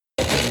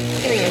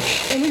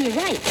on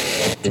your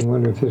right. I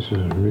wonder if this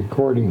is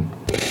recording.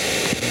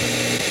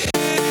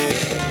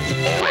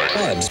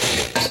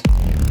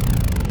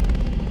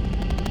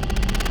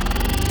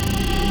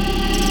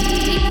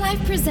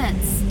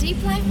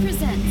 Deeplife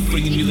presents.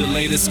 Bringing you the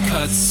latest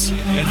cuts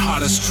and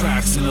hottest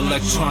tracks in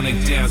electronic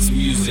dance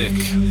music.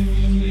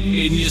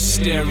 In your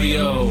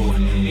stereo,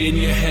 in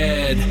your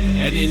head,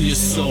 and in your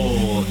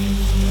soul.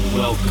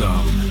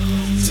 Welcome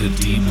to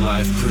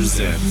Deeplife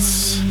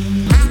Presents.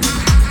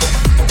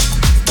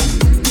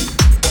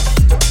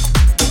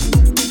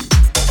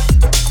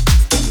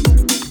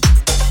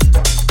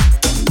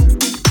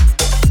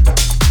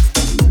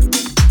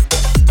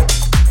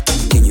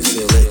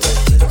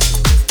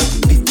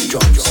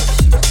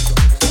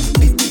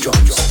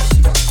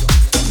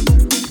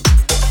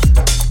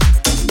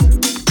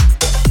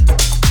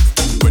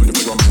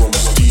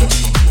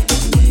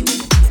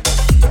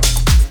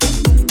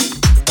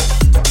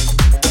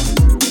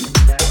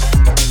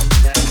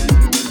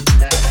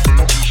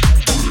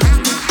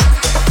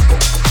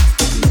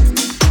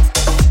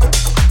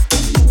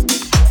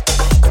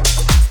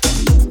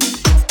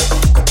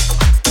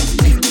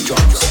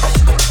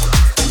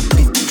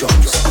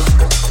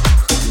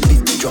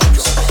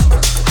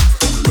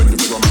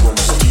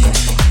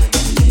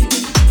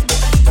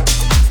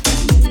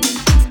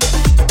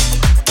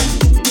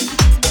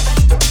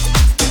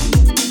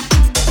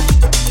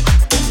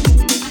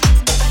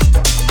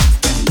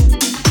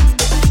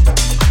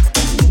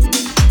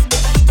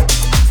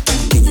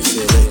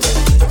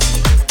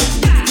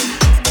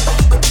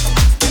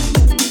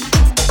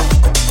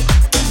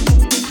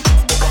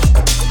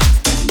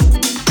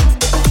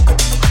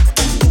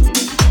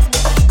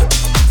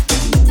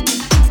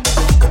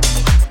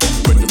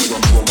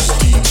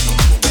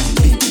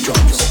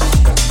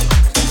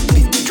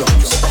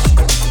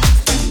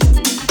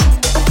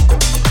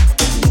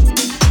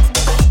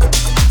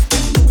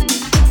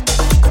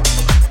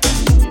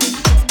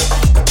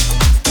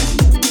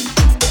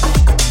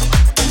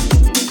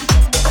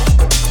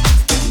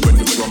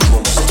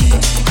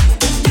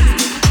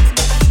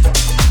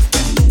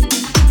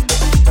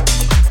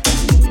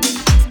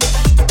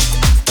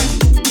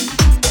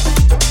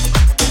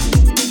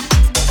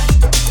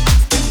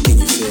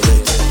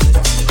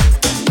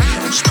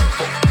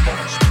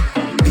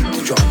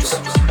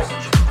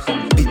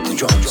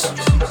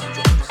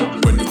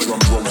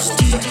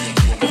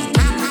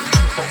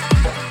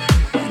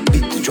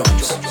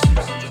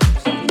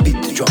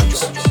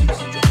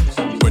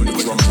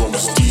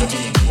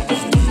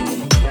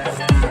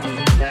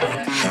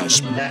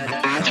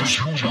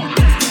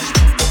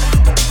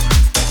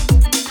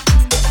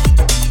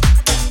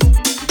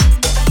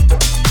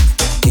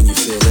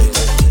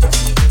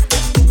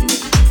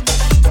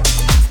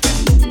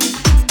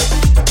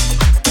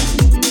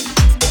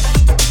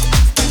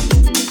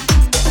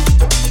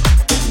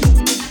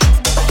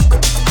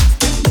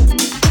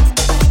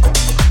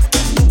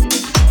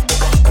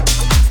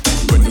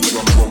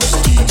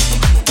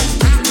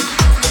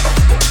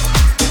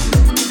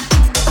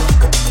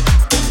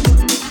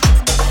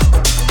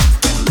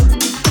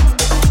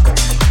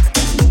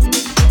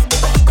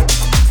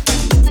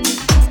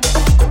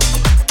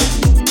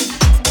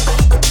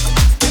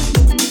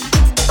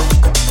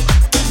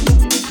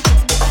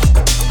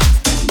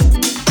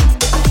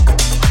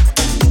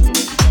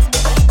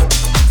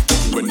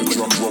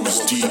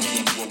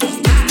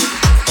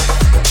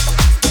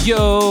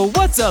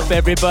 What's up,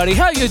 everybody?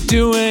 How you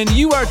doing?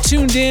 You are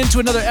tuned in to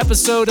another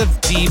episode of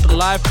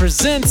Deeplife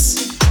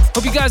Presents.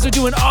 Hope you guys are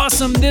doing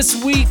awesome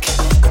this week.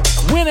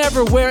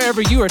 Whenever,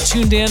 wherever you are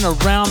tuned in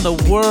around the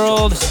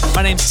world.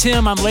 My name's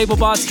Tim. I'm label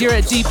boss here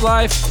at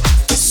Deeplife.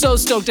 So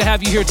stoked to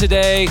have you here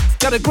today.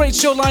 Got a great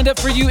show lined up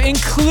for you,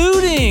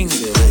 including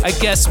a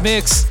guest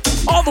mix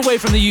all the way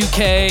from the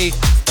UK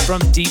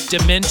from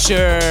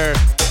Dementure.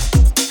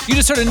 You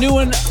just heard a new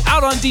one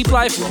out on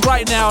Deeplife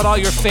right now at all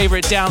your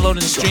favorite download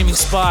and streaming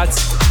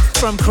spots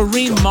from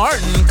Kareem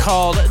Martin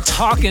called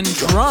Talkin'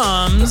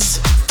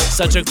 Drums.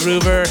 Such a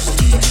groover.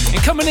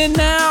 And coming in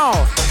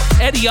now,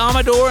 Eddie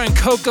Amador and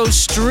Coco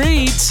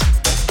Street.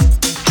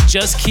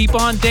 Just keep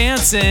on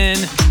dancing.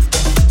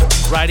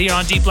 Right here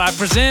on Deeplife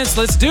Presents.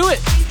 Let's do it.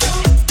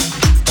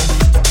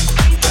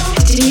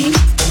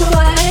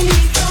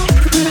 Deeplife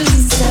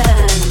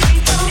Presents.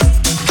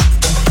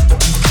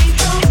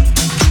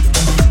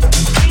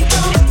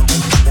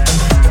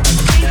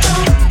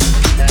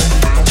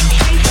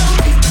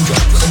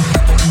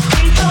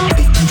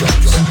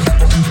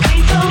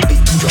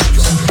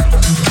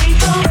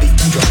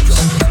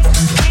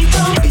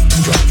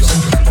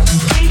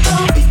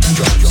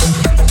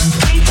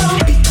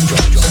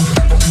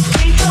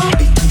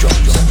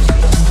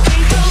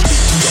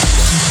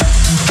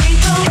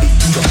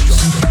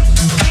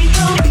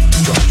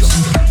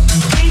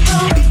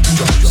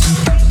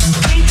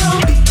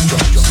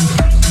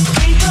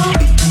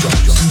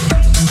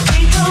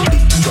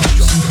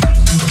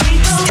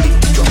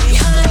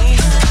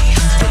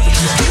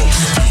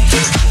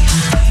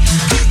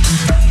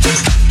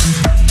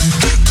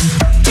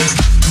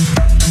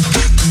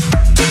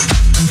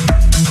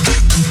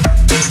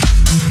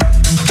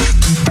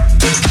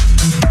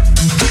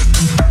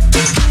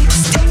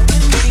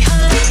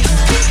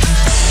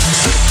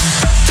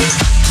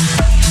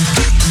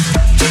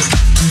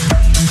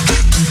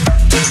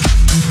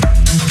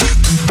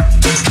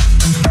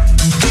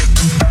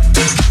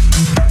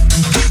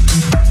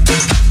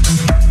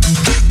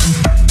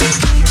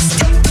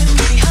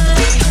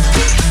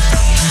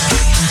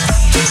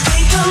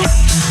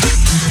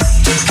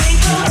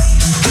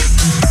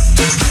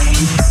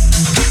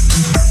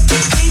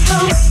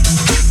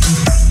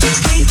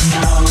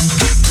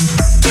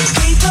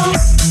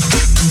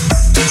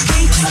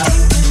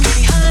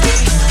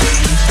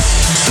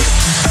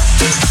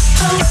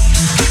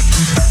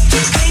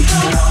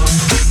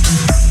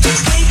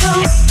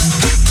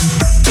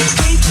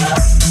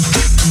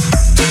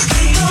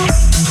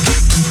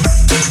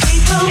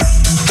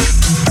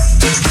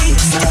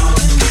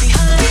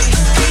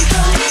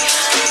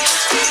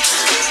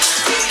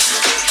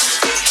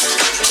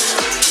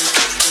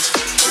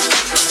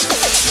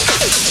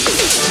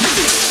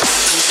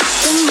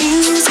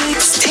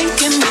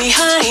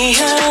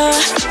 higher.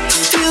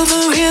 Feel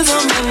the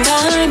rhythm and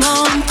I'm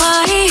on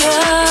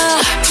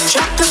fire.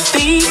 Drop the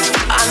beat,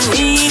 I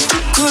need to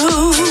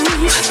groove.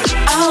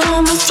 Out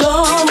on the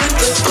floor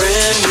with a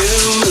brand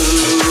new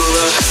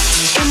move.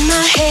 In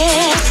my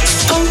head,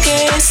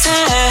 funky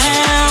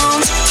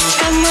sounds,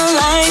 and the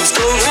lights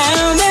go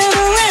round and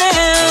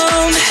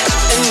around.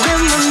 And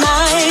when the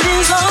night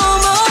is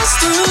almost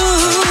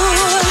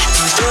through,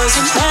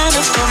 doesn't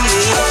matter for me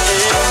and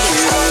you.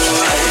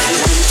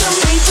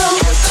 We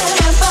don't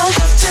ever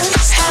have to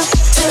stop.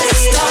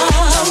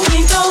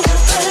 We don't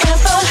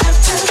ever have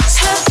to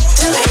stop.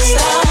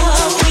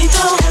 We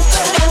don't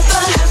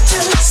ever have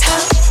to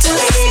stop.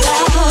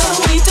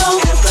 We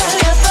don't ever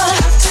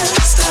have to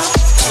stop,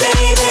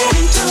 baby.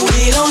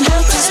 We don't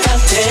have to stop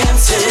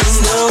dancing.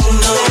 No,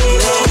 no,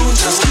 no.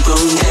 Just keep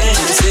on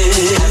dancing.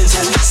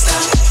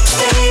 Stop,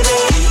 baby.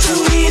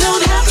 We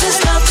don't have to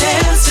stop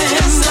dancing.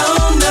 No,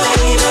 no,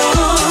 no.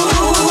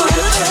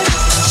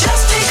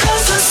 Just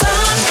because the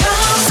sun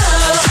comes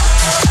up.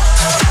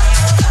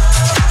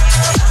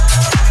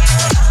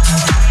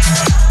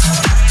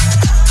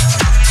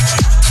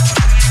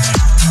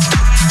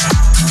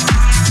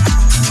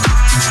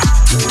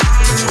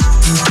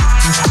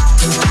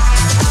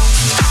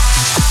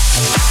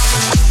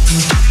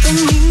 The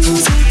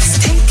music's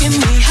taking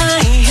me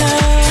higher.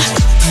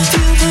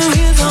 Feel the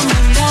rhythm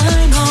and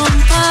I'm on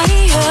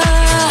fire.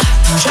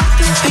 Drop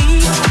the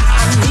beat,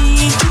 I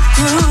need to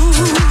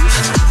groove.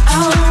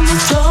 Out on the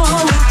floor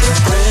with a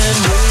brand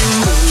new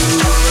move.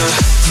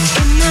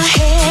 In my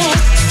head,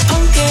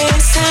 funky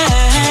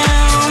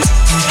sounds,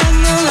 and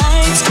the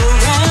lights go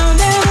round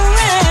and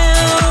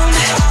around.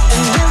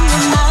 And when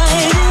the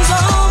night is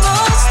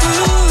almost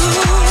through,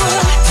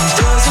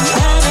 doesn't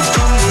matter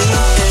for me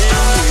and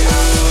you.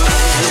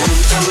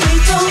 We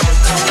don't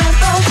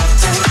ever have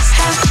to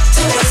stop.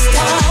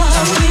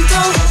 We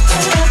don't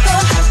ever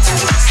have to stop. We don't ever have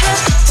to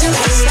stop. We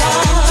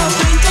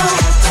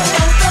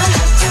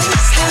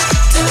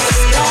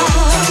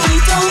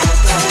don't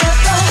ever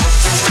have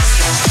to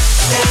stop.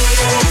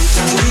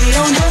 We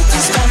don't have to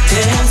stop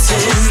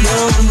dancing. No,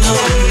 no,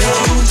 no.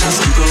 Just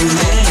keep on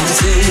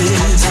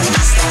dancing.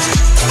 Stop,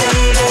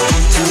 baby.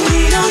 We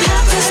don't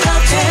have to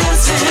stop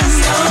dancing.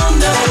 No,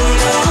 no,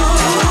 no.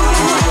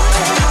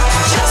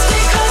 Just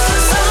because the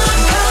sun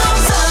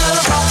comes up.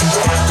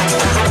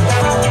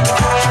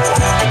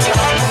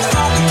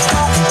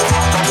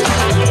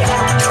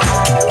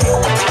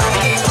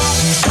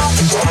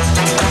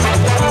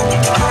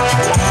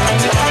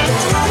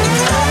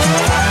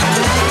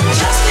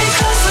 Just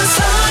because the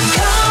sun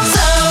comes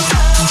up.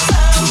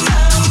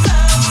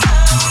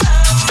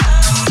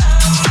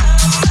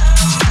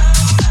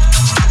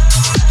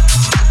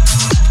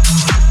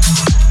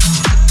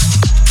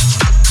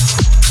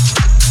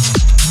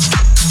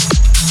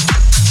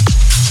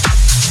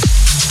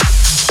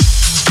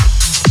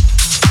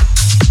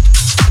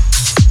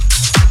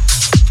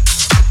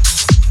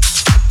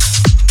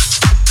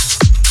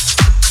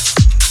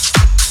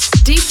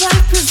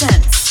 Deeplife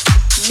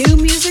presents New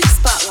Music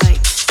Spotlight.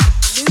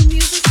 New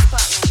Music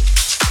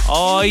Spotlight.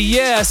 Oh,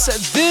 yes.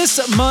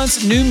 This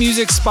month's New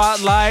Music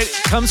Spotlight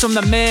comes from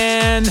the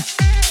man,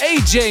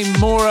 AJ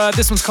Mora.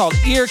 This one's called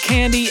Ear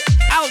Candy,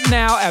 out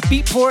now at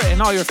Beatport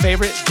and all your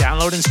favorite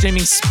download and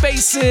streaming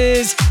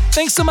spaces.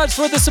 Thanks so much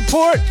for the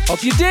support.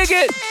 Hope you dig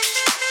it.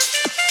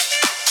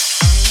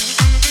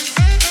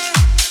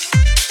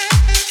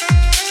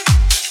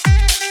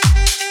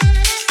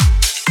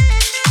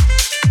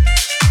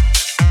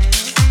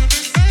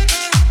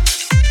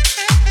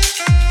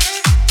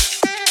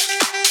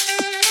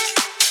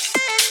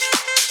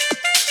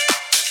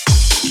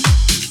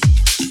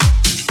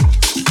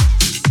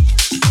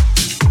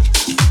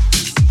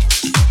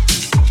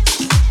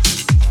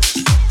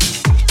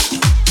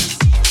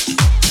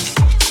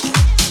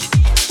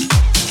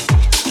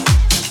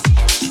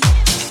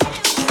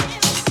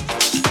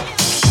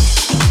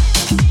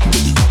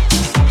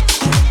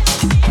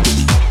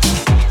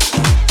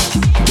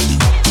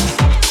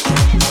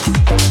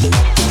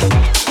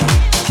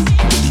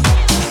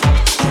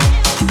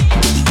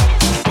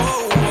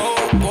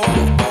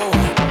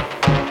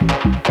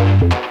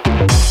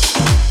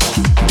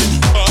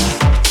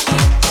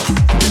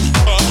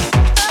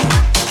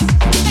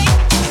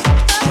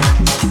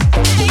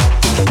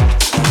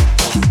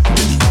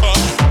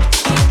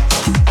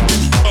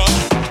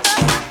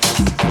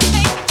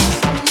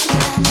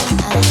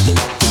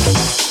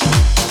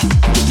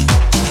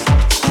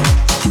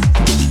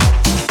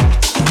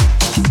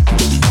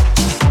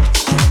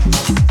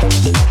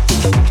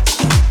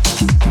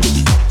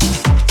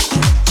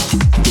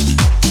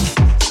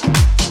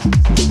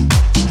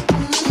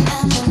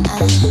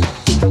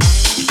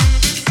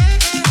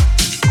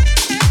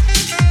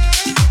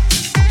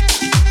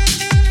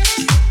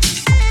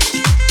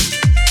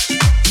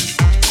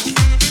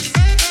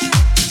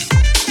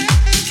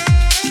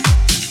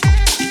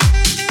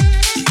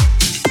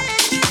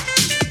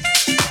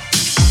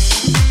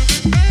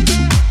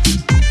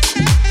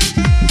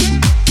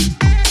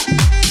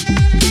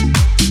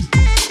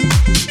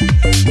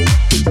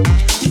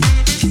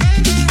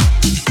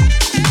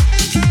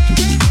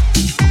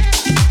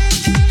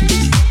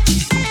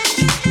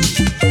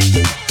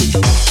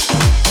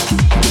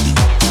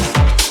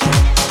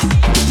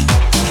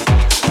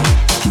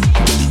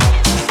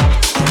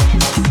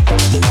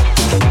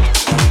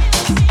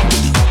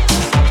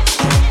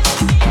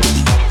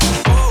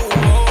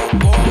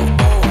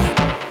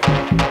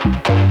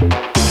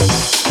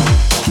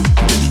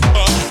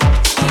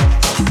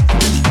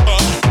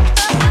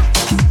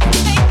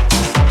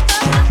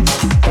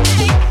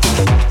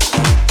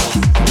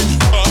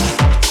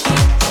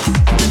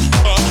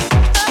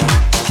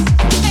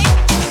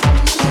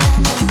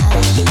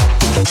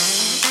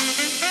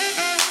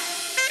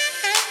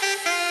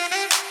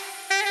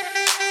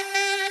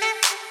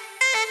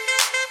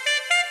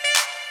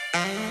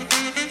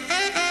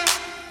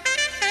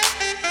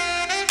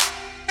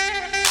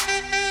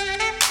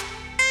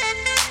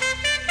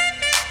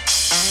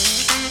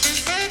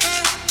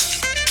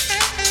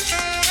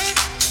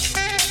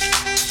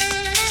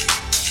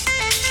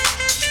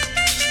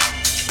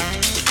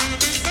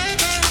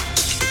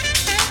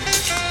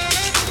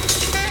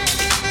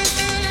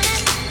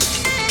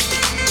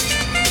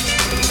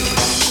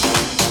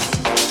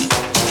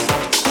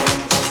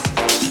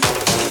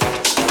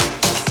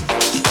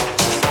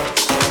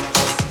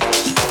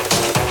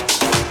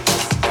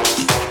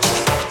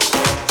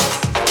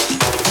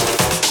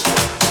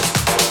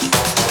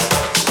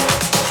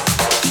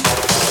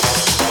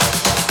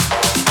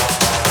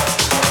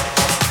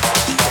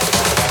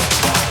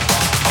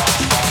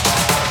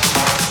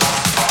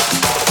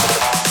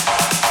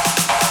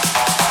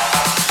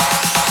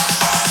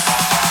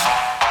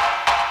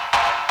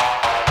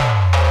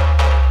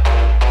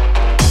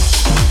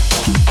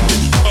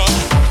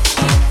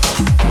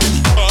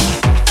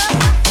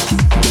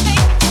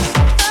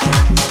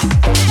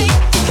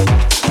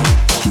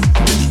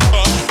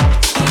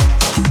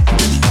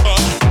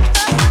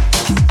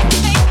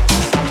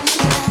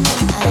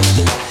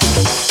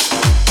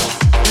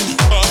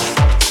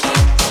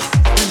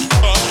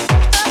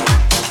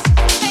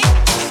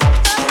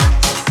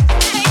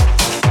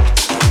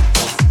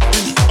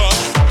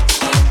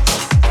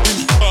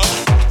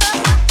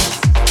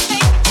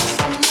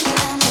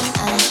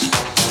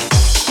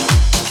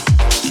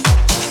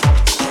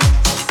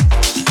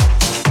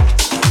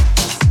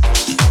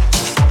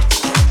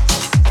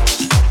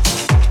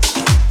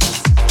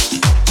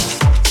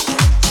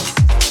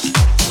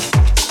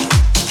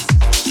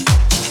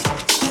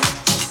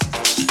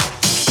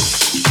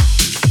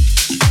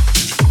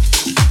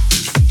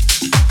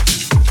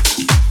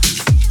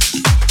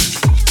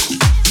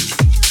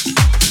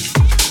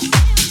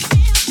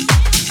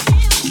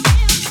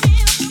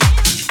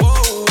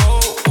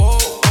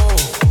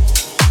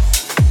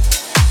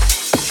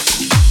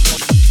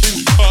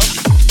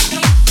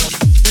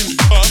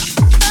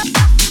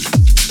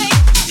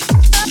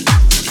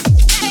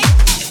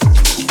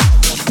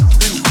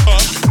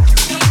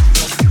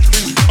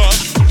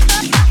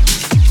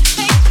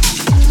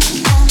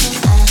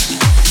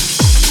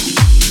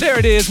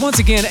 it is, once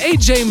again,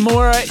 AJ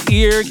Mora,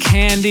 Ear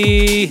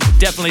Candy.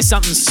 Definitely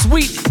something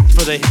sweet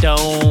for the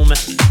dome.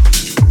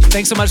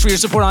 Thanks so much for your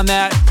support on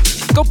that.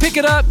 Go pick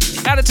it up,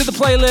 add it to the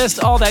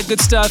playlist, all that good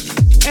stuff.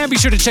 And be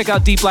sure to check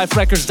out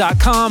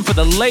deepliferecords.com for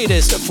the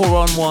latest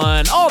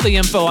 411, all the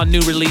info on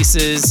new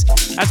releases,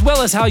 as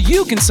well as how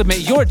you can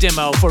submit your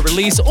demo for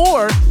release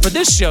or for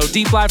this show,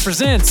 Deep Life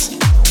Presents.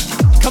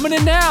 Coming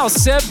in now,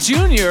 Seb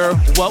Jr.,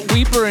 What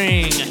We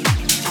Bring.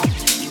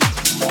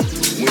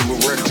 We will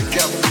work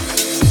together.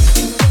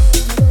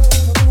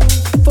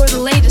 For the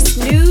latest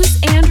news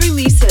and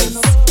releases,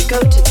 go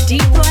to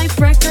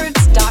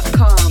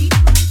deepliferecords.com.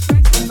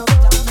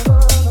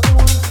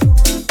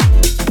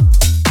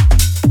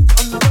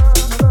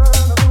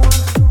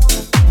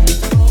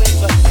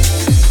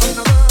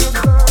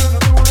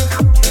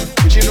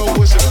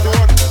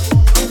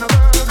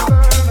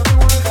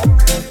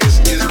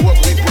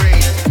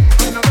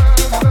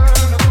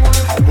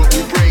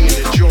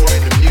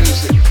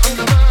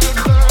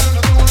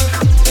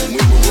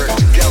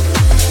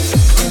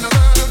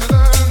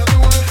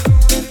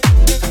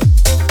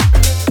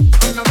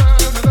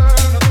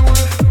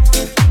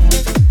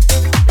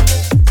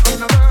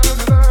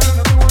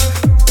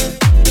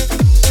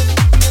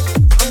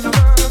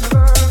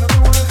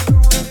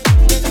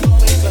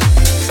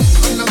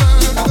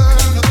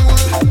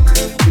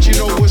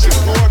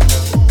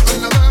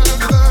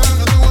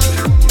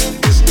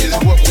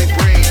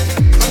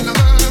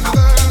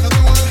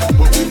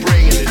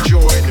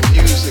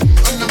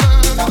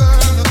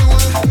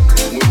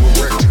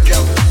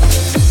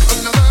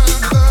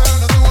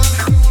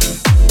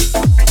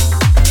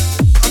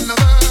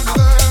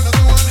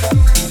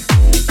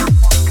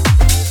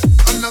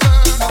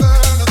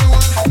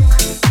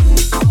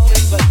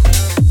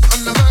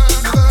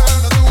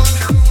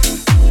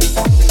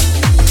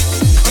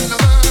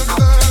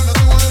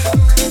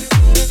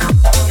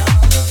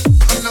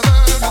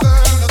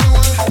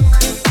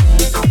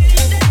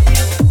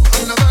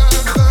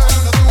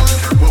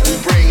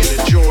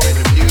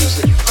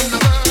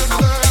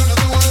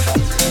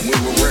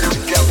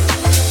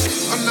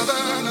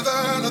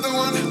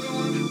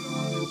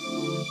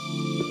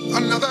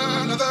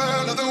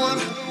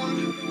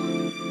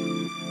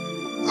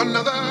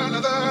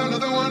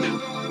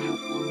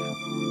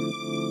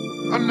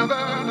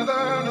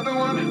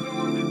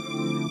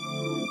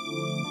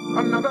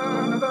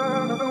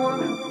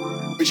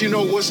 But you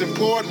know what's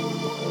important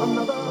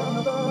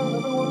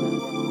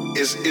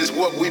is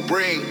what we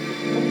bring.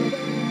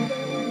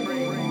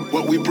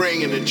 What we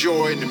bring in the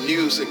joy and the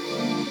music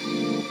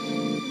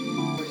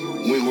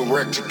when we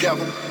work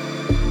together.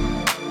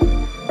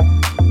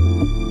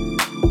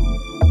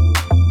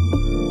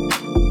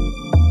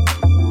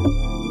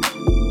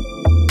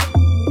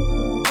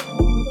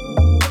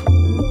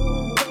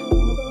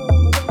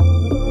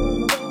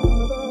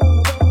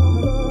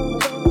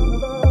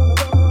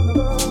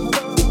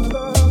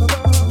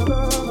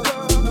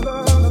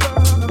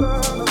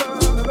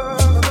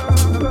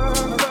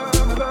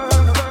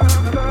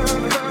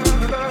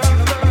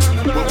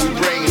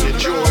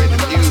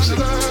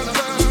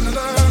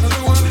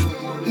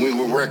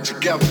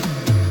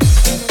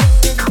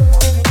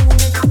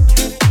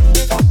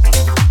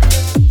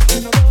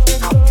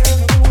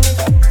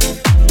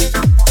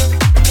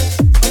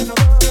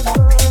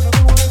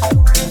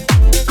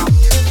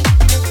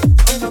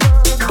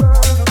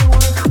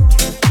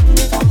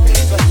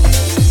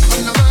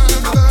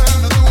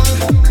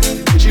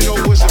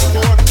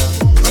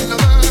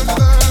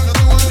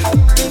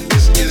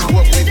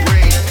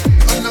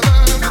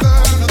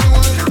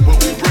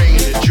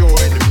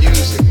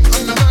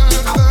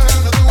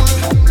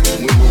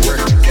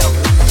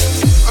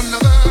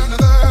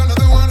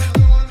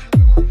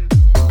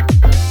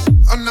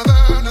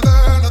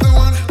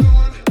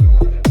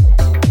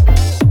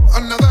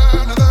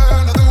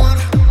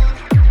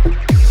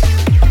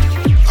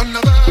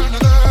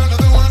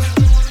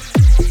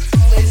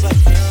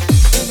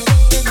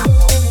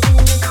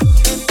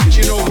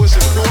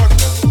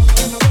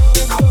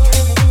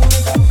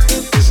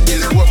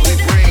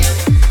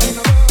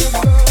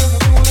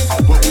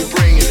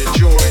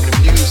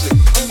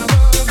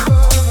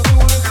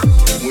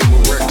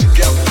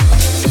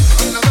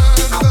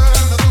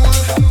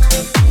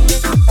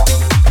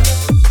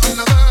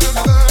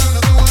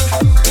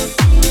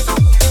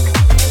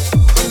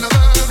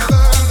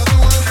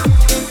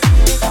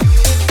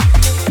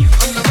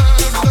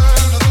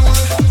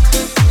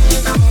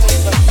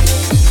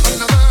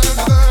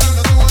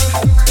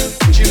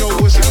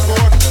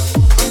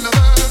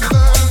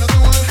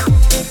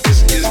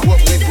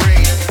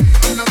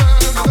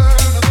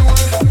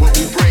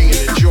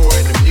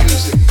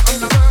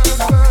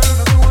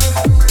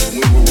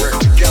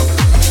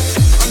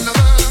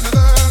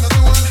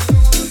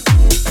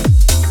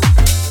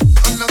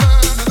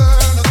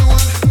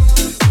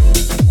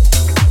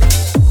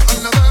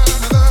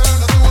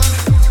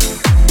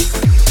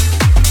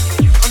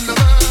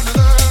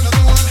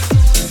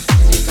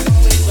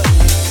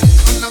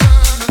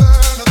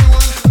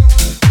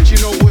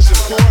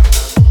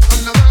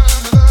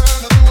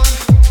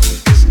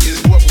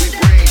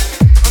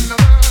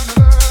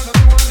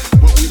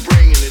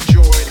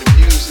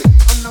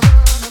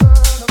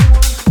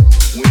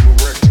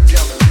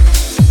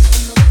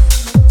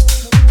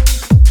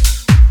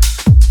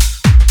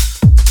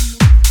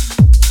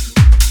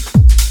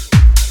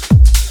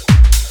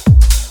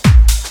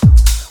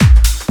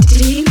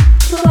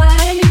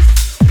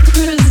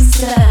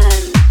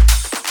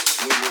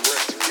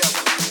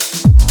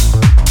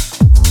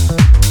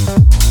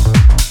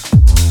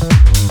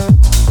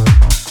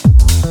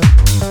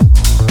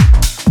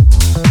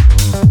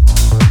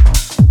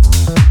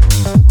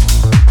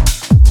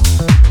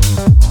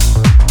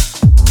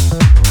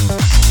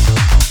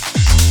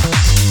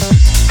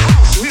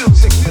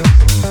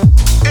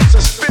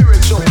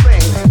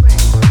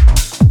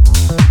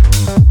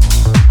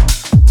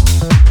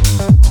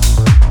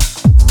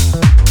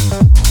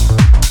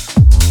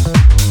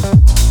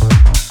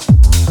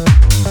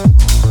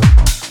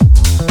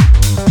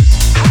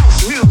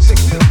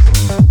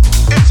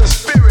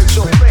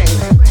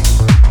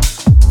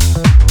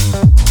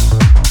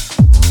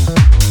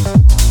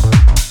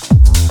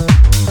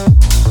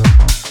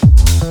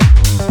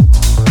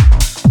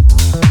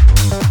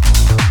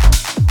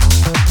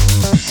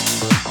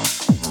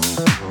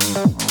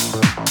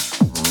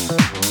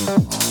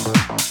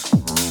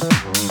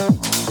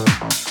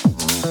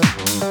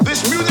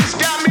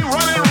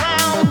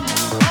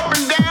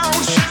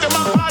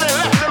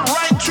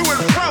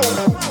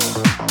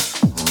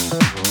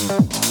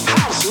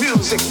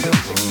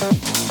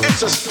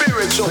 It's a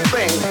spiritual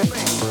thing.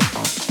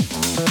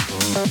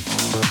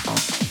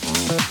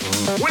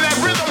 When that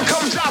rhythm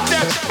comes out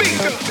that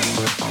speaker,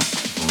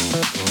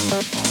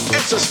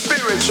 it's a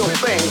spiritual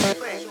thing.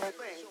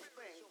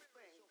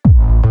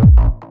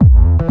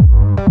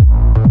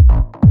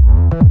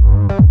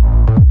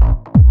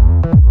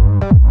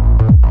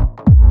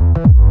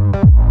 It's a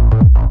spiritual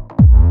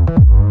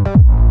thing.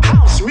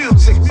 House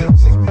music.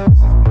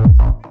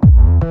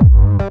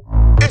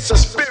 It's a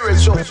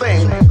spiritual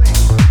thing.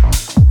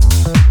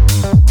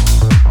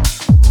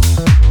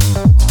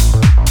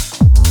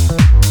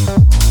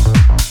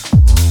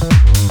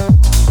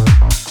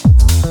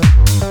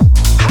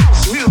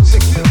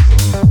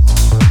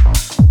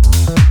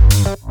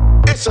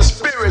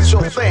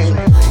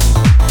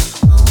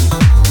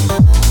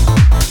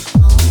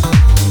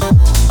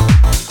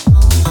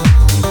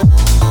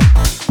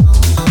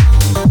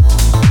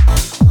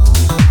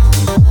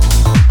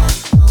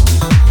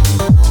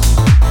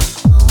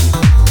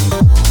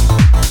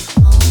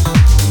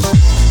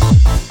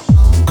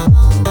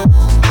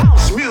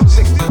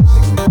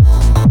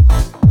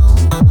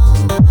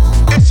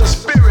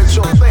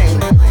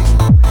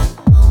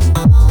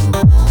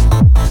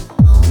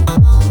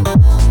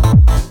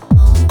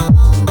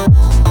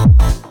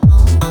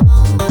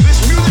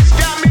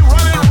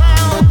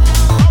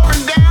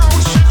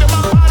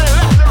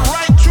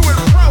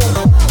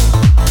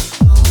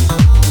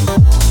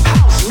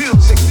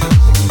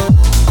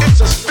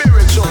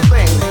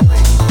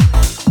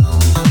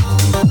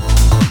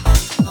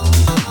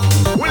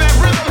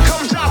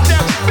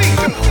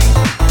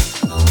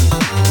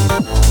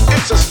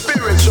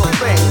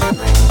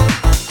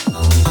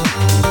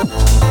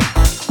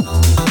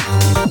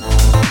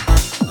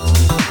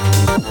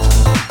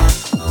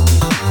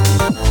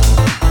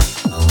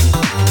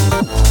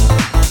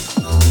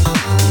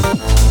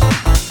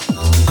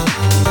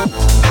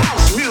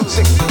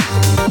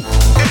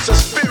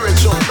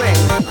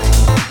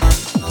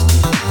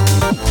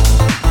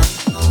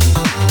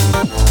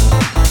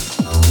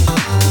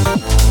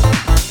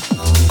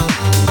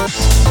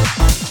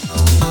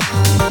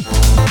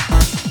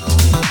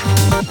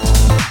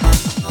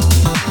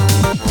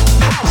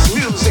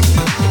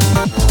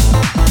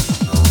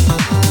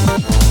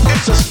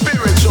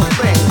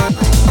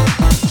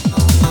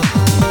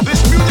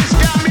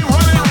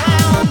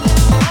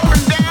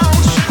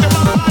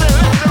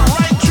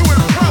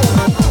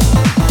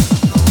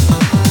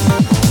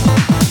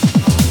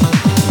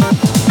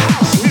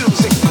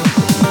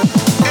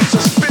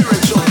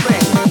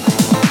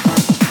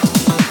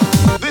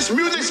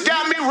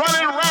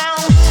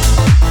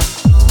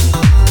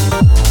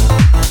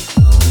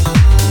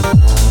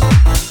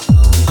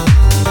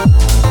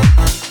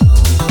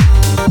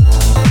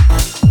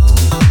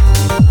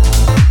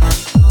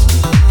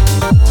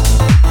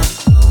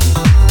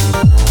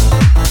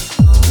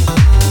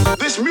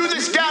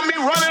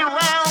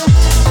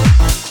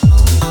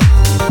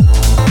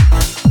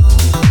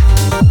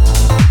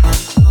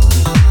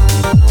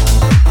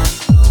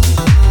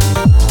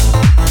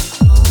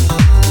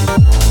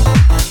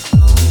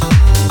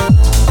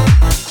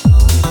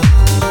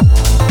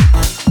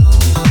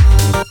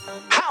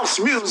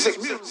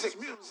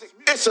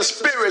 It's a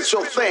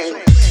spiritual thing.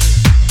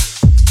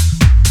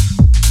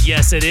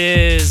 Yes, it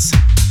is.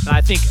 I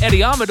think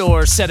Eddie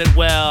Amador said it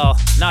well.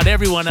 Not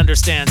everyone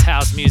understands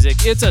house music.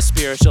 It's a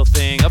spiritual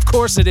thing. Of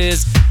course it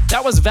is.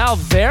 That was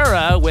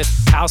Valvera with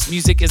House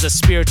Music is a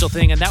Spiritual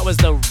Thing, and that was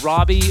the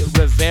Robbie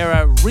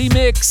Rivera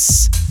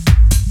remix.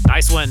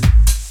 Nice one.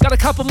 Got a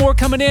couple more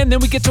coming in, then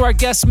we get to our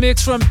guest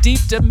mix from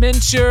Deep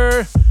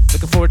Dementure.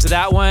 Looking forward to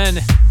that one.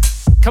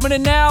 Coming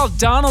in now,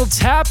 Donald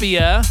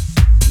Tapia.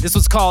 This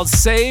was called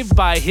Saved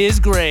by His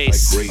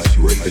Grace. By grace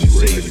you have been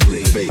saved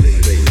through faith.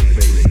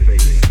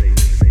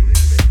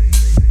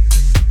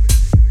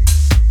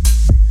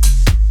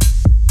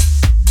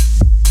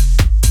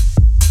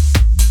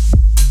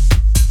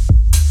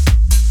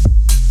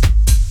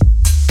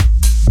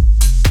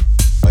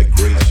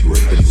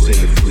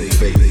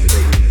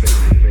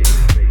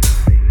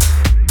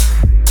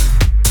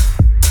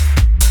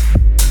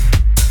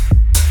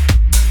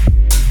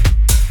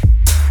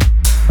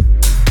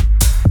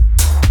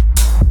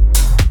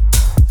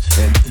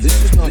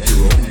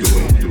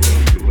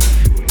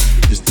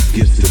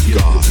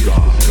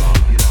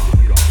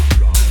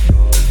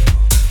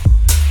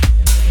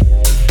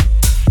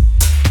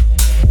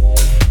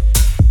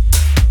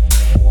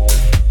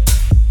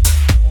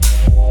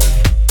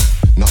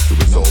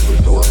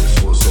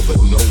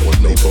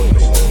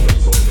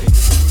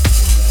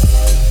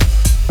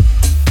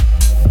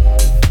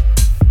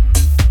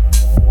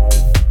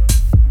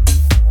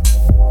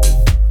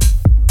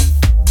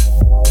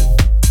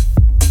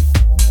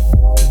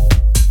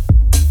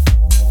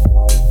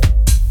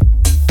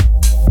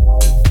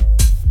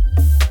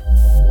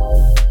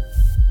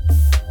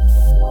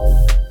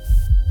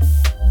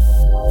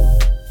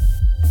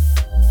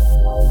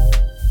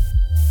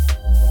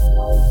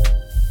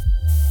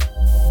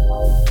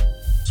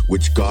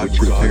 Which God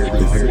prepared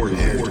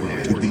beforehand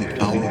to be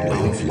our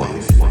way of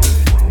life.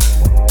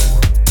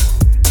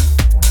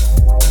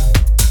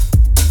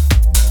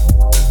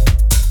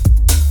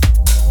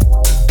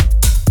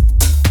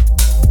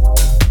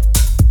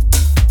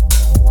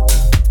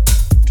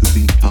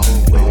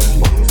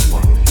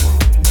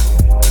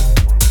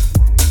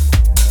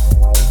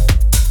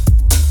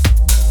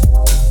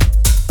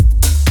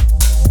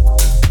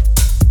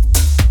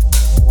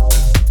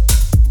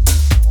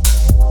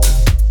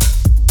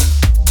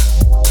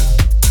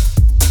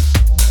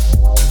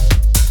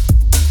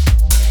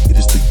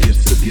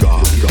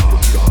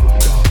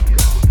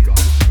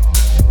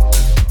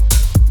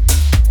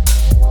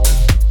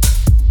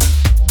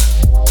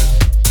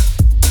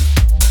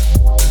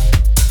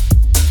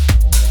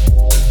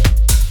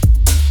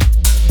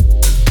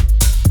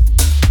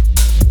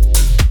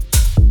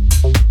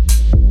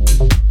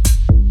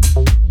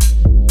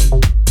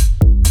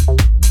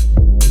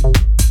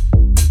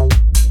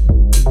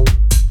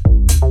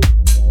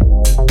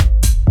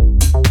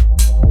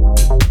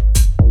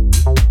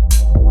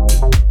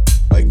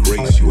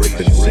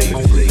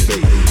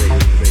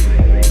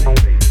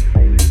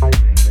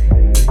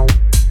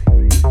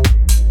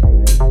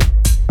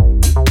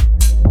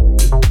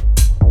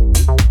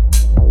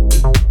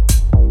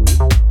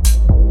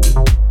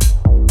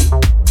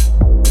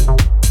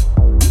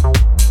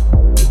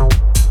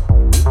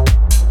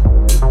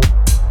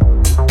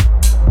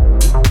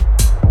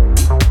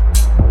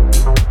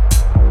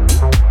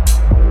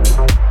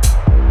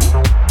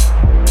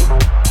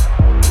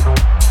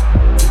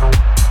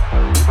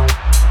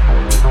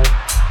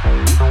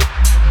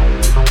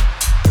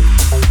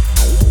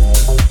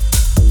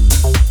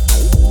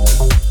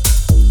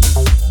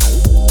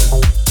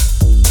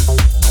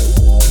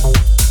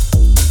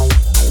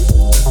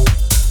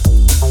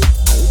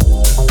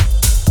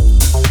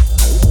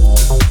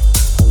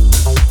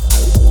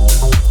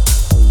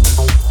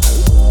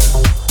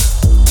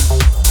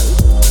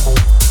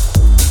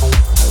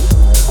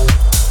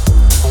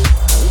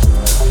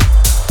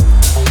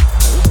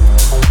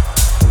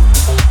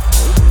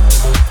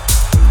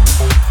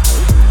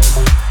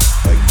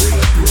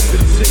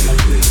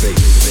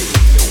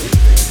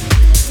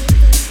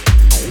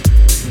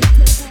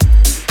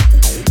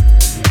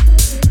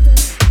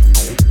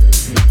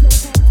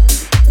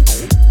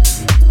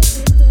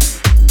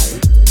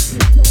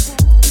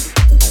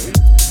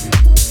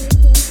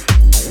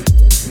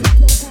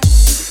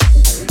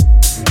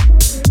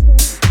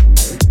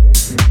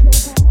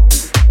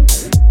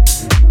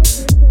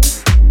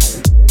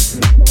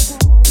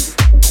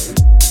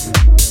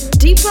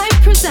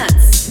 Deeplife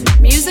presents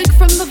Music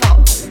from the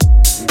Vault.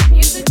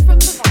 Music from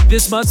the Vault.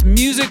 This month's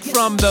Music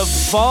from the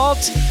Vault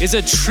is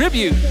a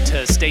tribute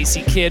to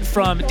Stacy Kidd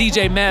from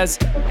DJ Mez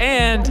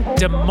and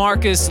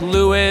DeMarcus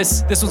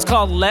Lewis. This one's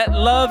called Let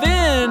Love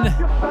In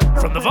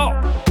from the Vault.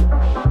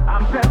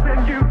 I'm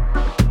telling you,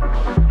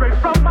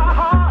 straight from my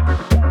heart.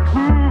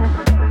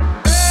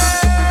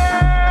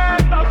 Hey,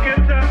 look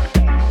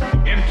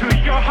into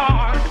your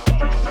heart.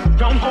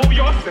 Don't hold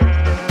yourself.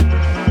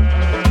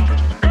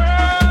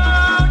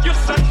 Girl, you're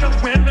such a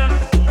winner.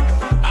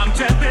 I'm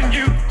telling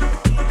you,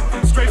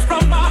 straight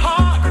from my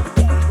heart.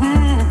 Hey,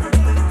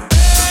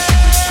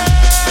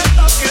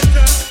 look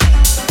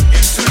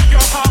into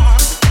your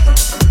heart.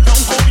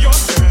 Don't hold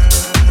yourself.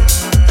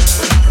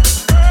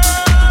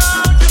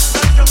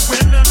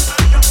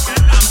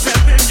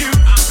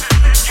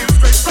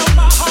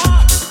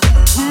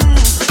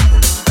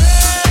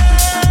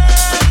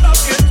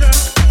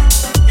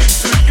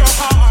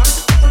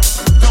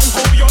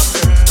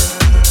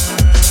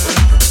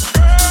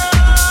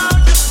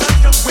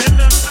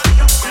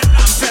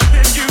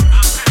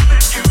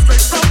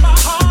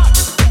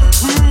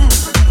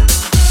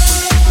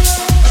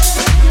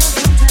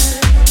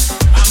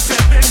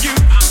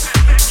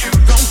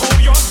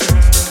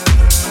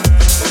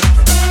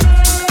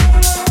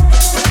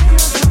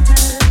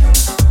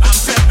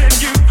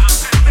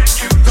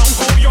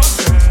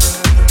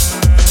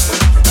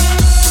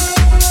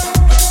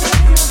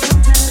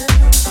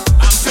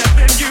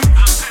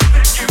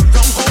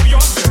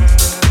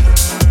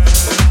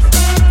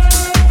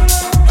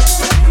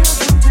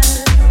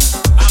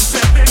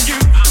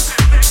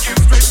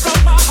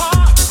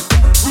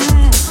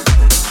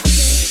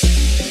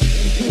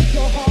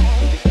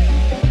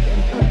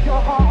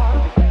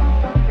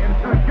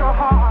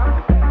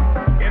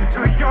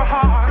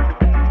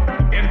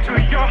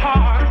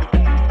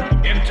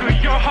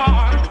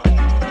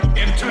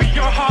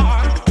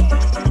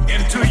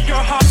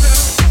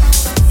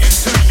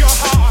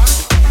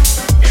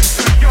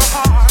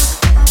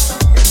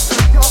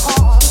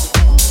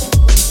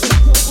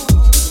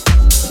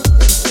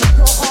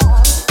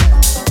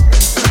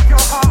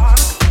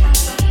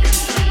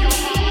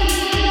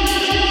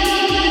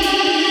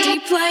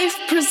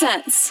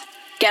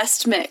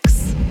 Guest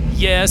mix.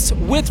 Yes,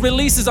 with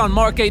releases on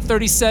Mark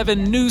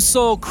 837, New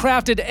Soul,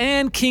 Crafted,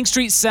 and King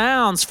Street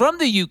Sounds from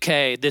the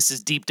UK, this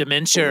is Deep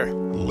Dementure.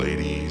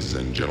 Ladies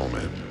and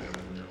gentlemen,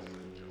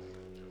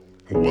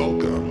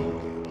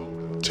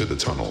 welcome to the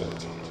tunnel.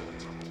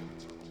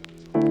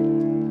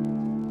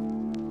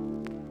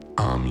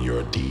 I'm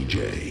your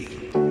DJ,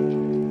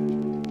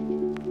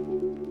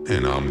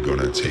 and I'm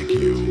gonna take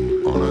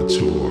you on a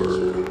tour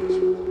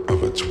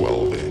of a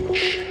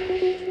 12-inch.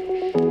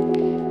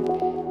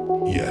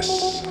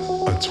 Yes,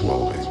 a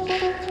 12-inch.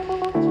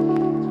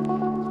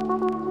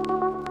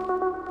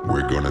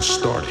 We're gonna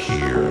start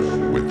here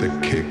with the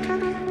kick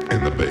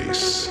and the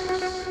bass.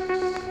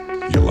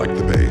 You like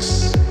the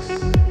bass?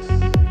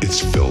 It's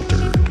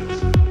filtered.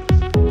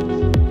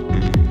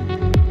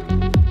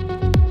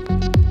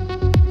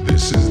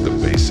 This is the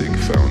basic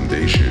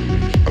foundation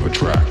of a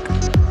track.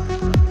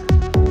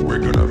 We're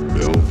gonna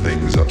build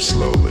things up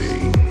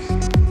slowly.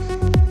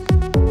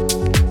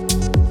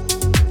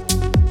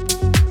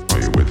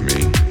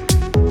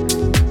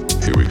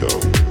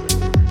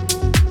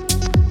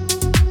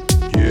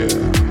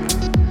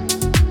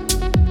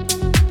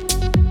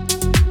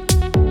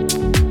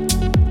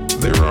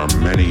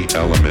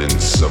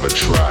 Elements of a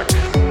track.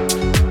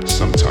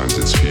 Sometimes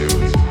it's few,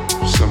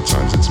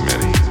 sometimes it's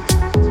many.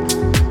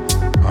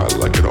 I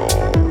like it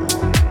all.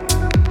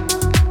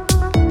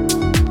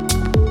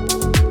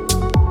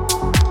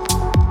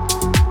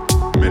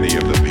 Many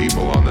of the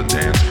people on the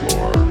dance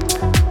floor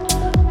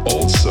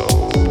also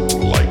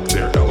like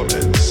their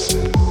elements.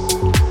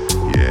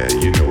 Yeah,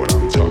 you know what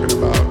I'm talking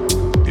about.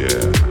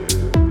 Yeah,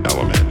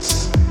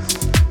 elements.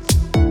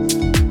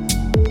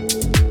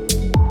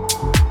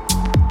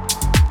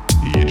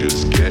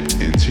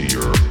 Into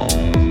your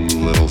own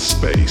little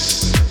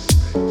space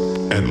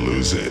and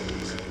lose it.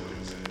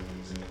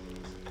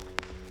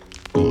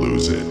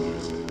 Lose it.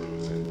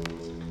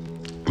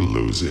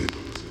 Lose it.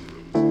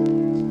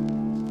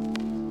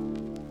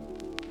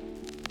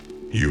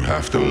 You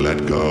have to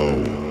let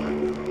go.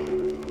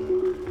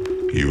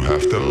 You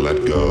have to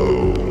let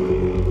go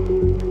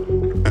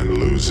and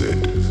lose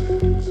it.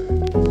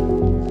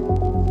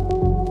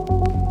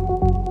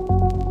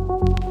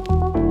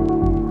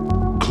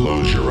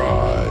 Close your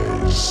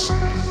eyes.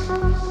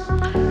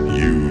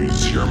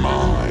 Use your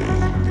mind.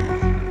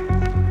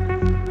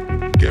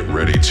 Get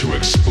ready to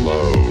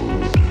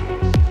explode.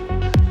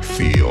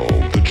 Feel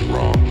the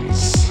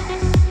drums.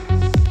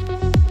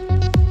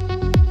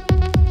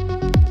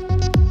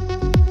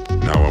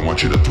 Now I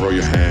want you to throw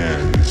your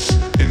hands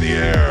in the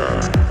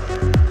air.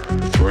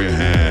 Throw your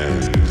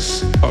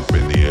hands up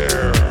in the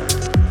air.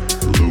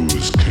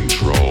 Lose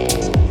control.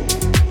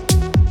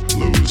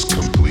 Lose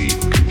complete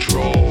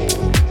control.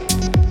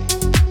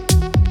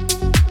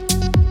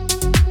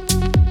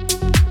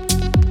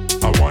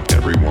 I want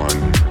everyone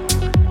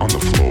on the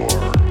floor.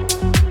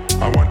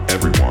 I want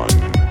everyone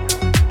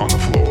on the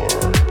floor.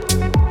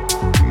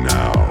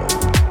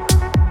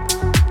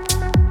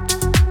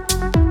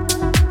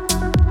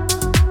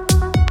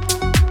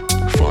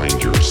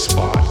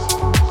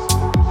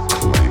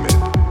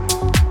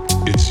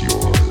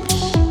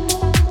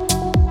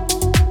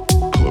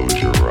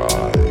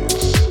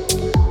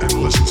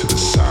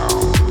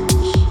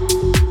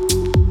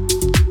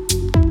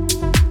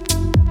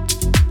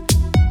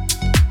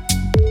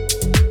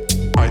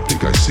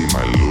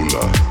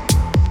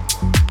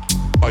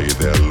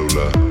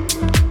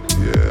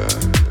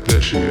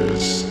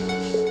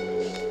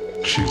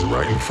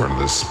 front of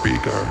the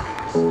speaker.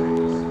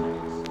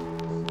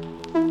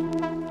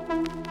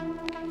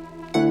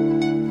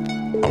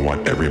 I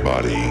want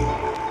everybody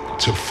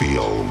to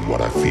feel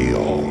what I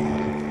feel.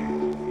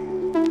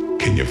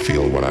 Can you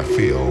feel what I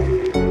feel?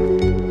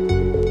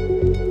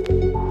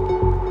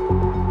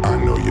 I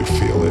know you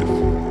feel it.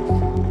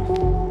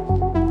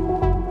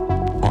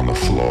 On the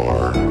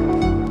floor,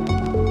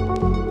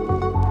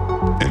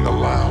 in the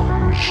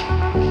lounge,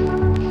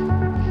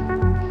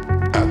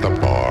 at the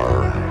bar,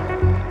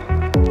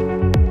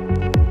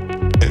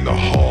 in the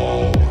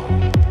hall,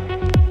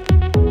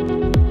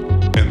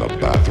 in the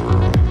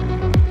bathroom,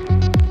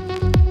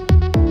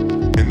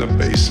 in the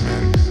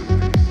basement,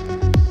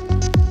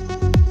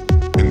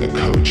 in the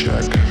coat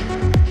check,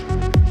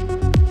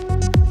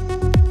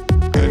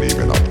 and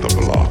even up the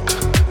block.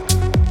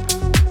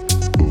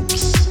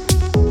 Oops.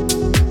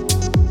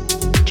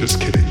 Just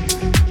kidding.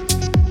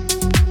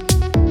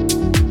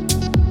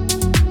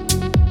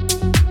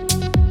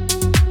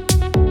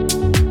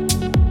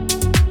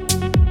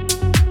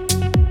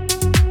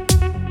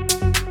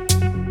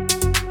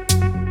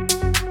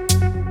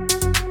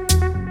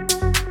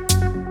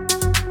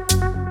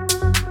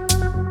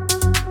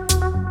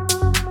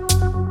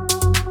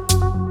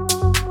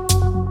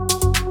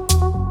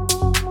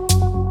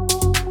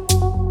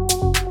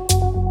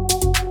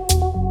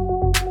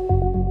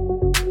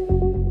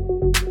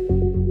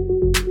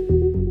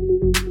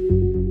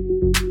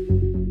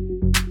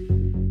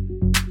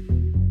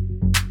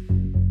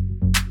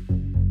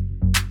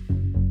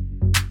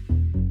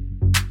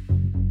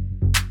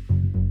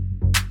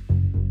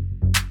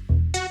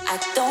 I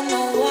don't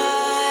know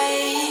why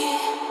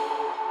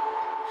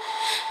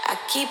I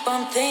keep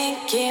on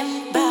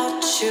thinking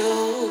about you.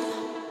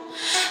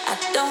 I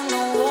don't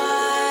know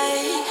why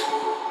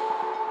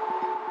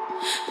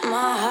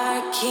my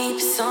heart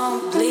keeps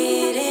on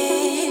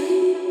bleeding.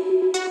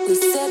 We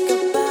said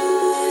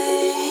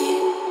goodbye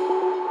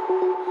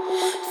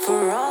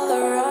for all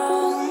the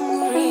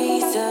wrong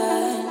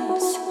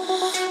reasons.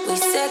 We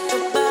said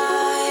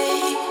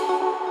goodbye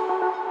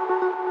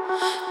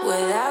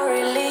without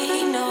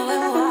really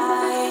knowing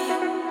why.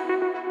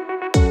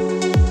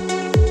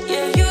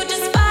 Yeah, you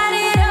just fight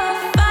it off,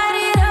 fight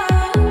it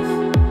off.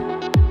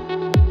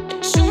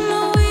 But you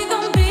know we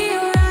gon' be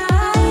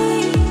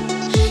right.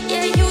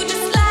 Yeah, you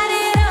just light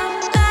it up,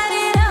 light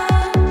it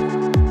up.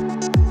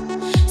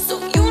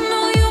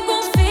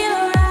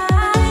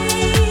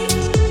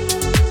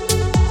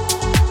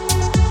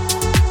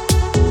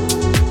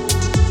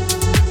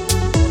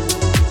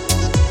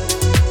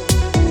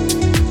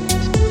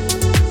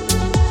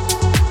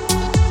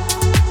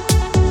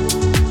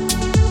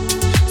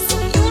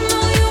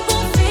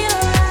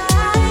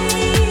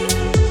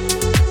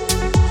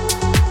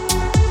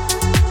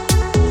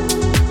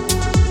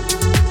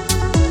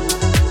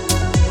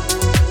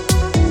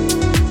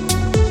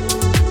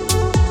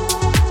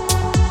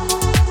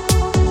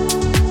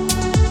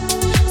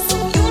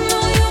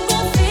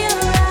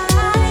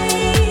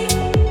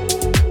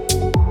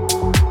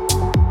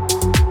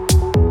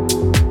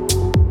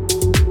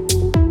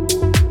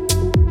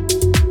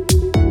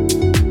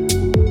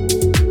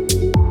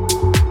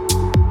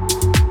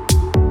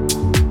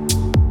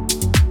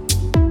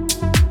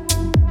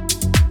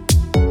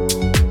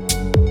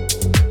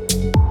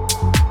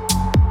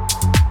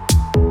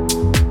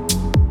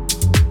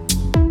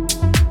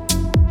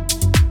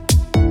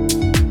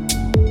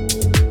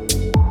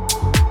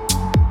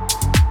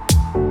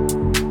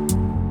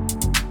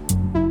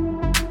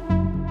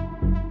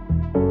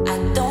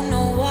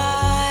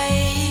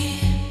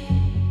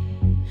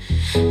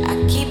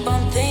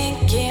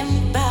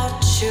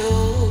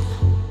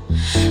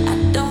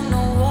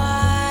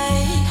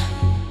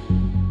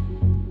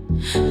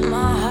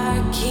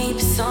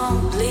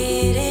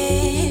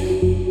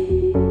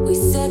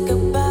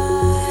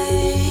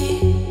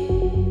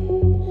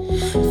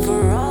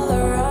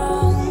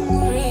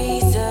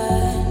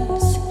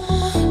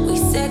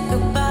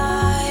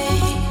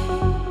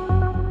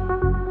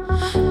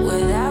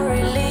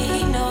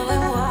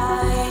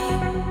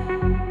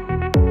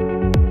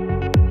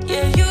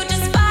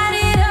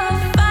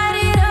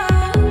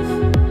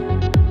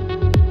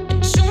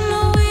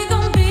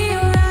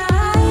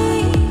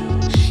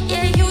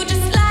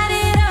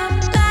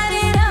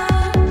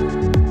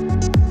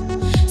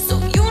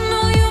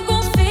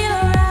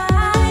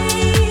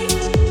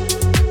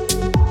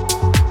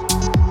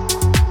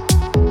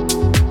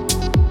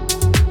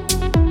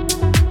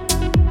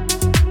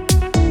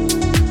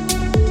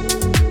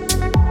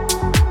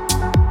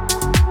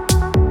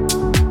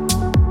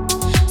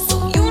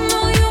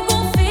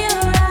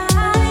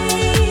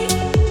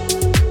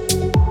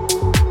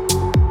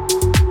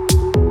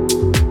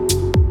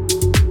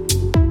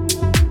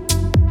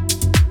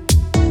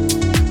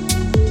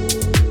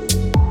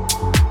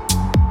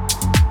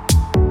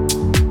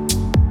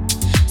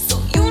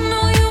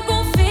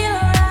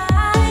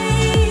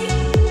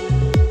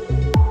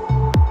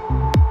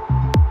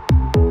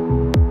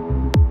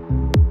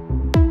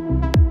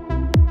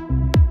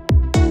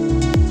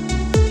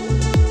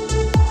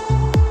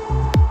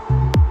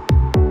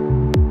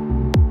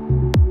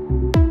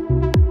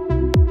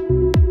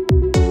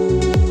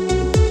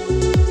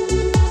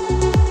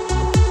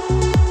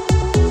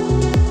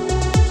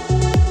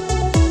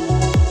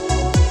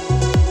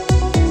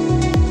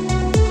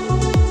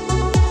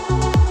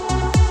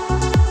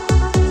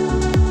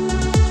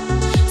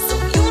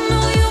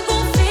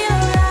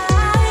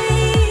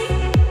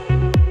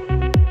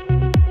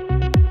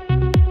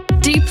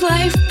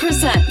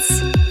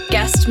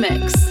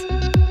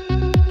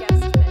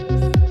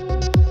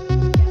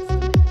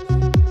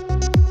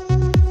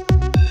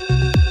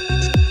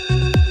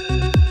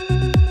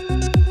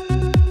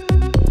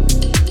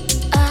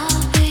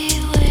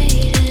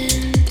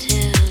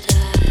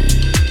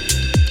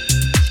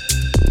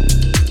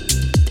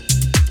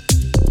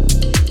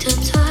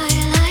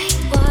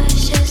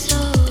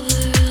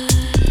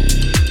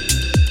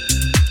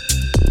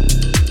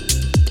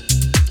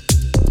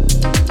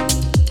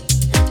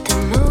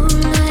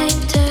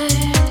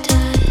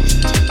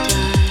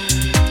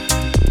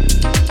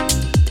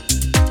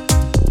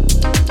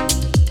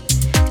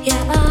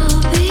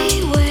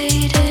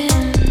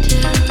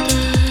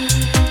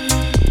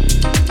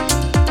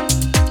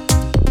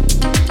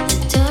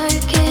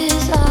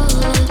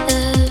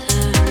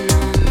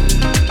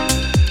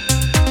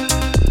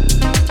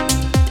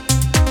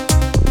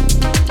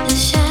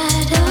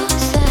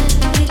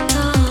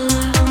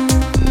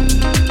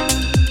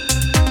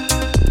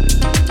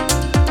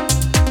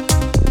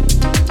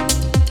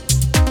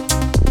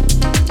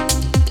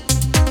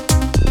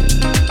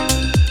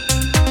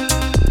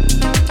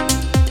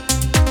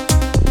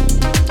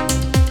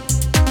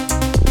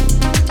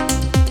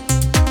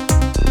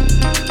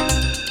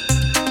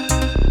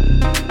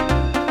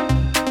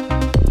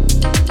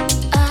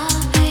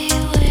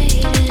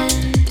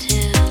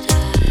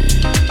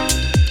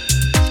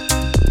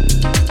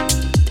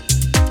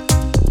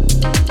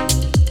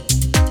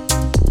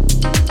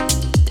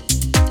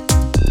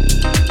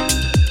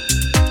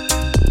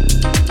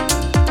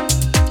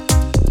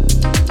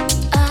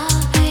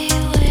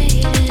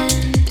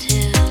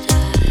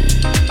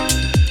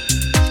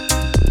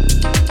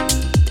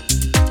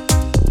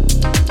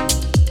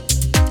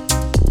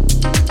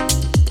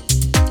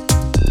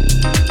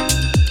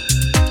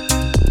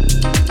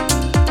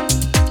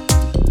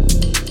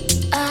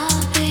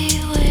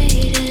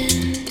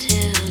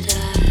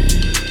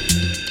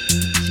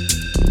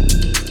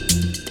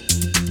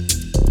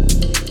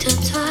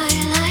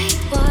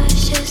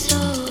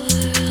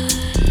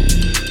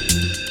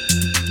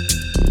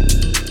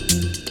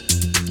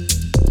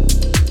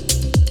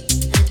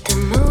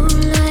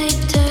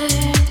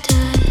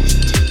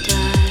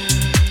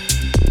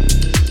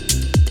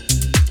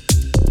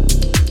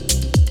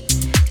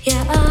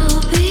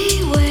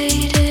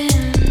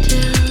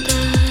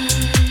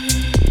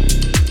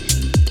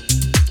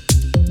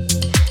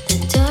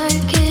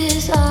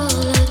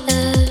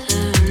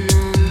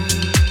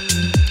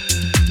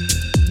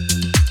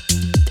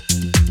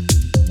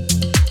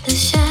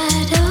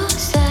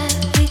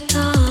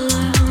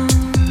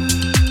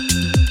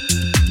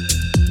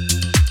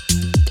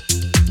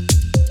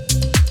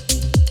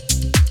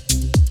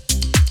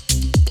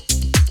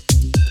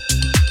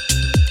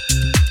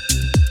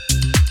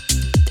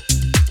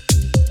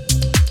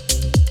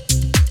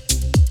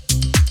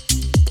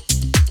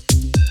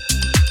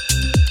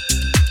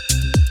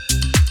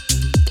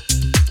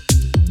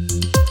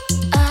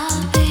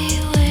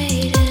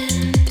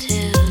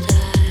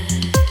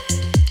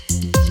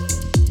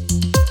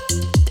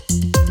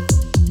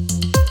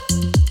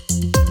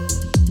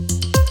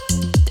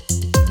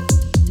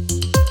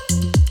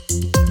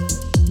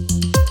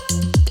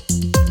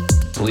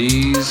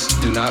 Please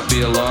do not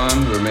be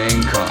alarmed,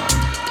 remain calm.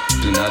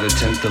 Do not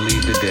attempt to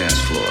leave the dance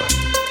floor.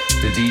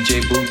 The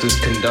DJ booth is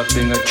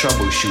conducting a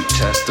troubleshoot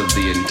test of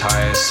the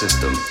entire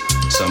system.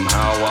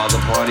 Somehow, while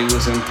the party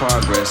was in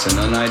progress, an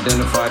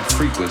unidentified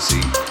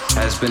frequency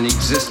has been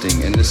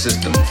existing in the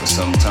system for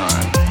some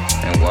time.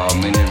 And while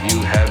many of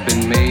you have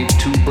been made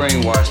too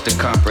brainwashed to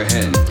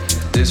comprehend,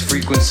 this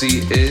frequency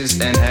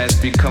is and has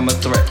become a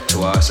threat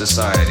to our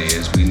society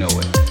as we know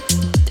it.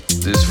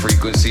 This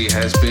frequency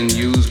has been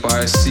used by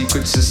a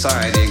secret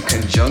society in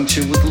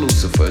conjunction with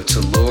Lucifer to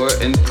lure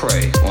and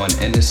prey on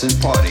innocent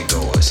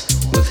partygoers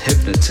with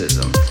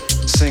hypnotism,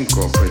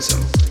 synchroprism,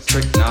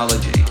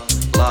 tricknology,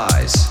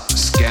 lies,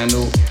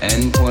 scandal,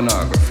 and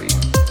pornography.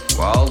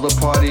 While the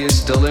party is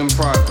still in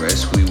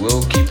progress, we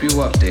will keep you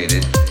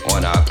updated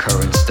on our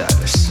current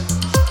status.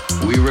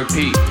 We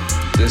repeat,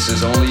 this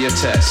is only a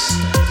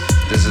test.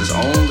 This is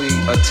only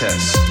a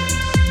test.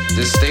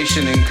 This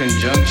station, in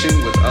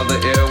conjunction with other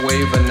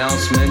airwave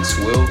announcements,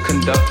 will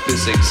conduct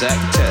this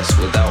exact test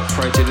without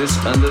prejudice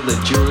under the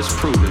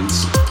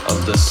jurisprudence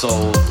of the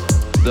soul,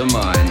 the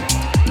mind,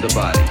 the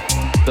body,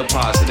 the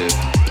positive,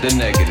 the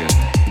negative,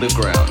 the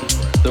ground,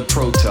 the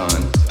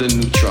proton, the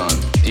neutron,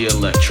 the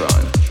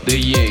electron, the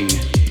yin,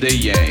 the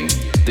yang,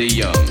 the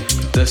young,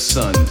 the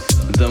sun,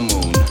 the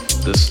moon,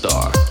 the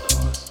star.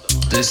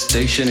 This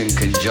station, in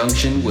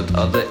conjunction with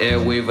other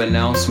airwave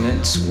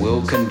announcements,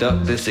 will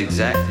conduct this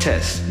exact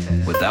test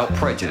without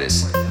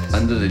prejudice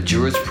under the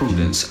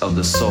jurisprudence of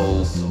the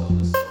soul,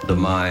 the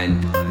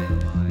mind,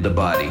 the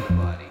body,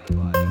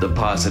 the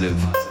positive,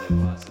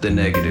 the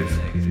negative,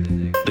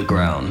 the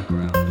ground,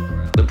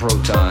 the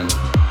proton,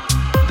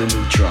 the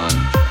neutron,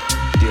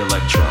 the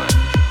electron,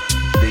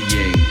 the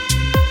yin,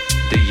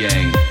 the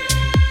yang,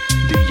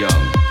 the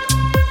young,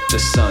 the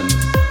sun,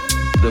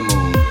 the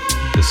moon,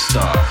 the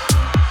star,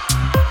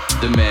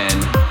 the man,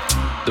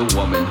 the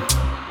woman,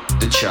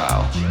 the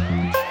child,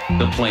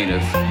 the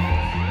plaintiff,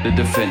 the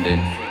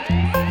defendant,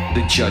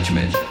 the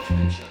judgment,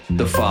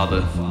 the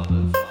Father,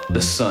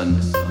 the Son,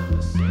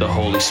 the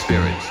Holy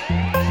Spirit,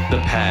 the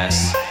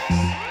past,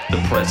 the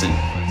present,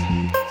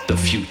 the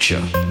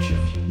future.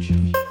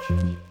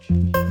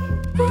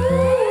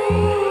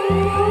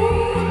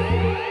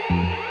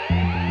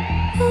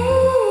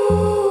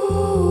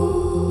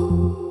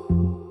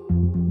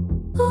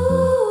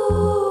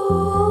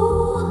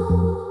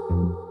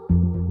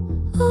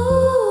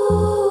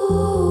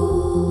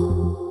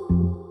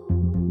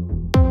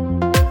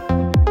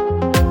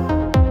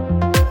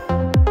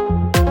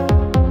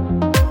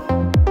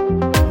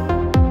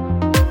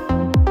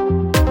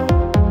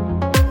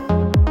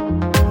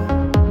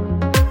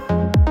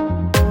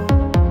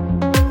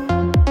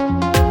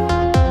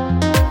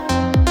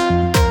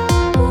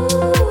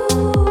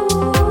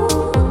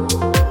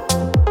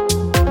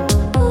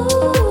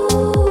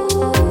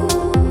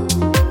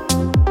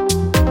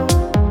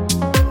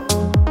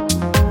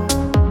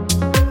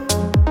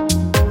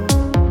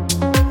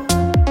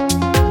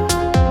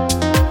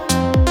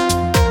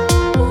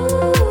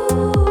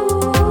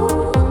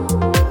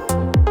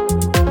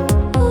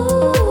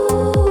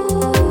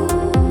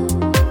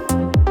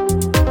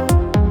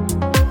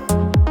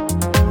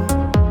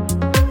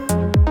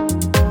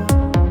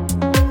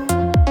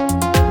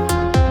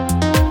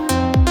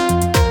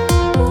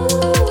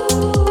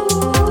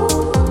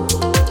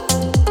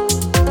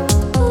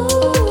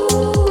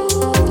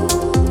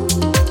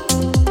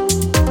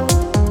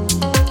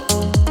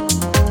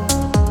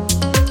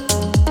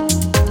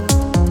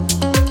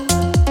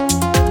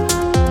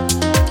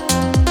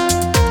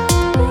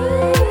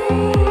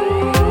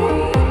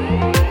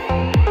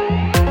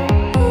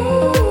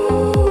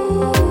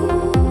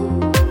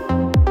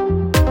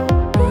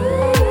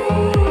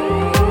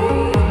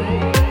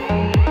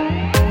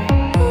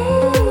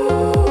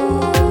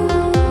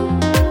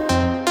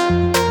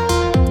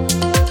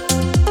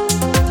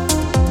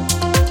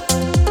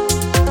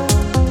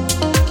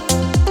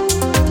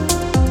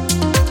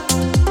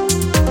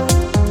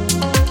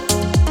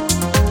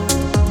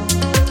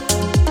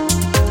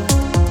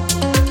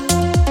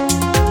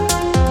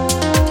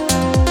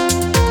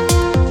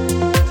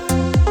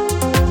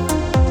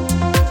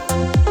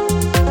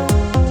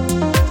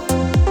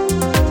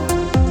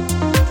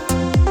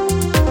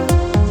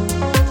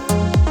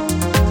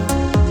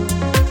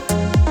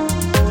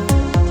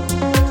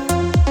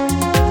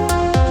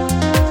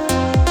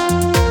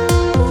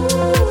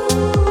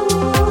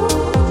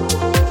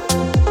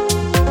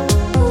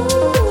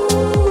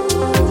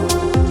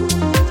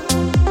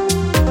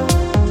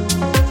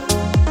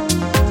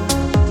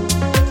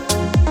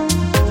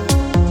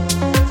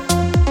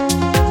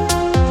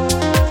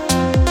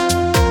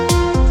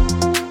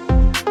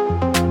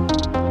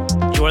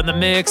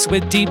 Mix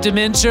with Deep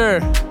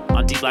Dementure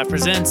on Deeplife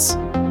Presents.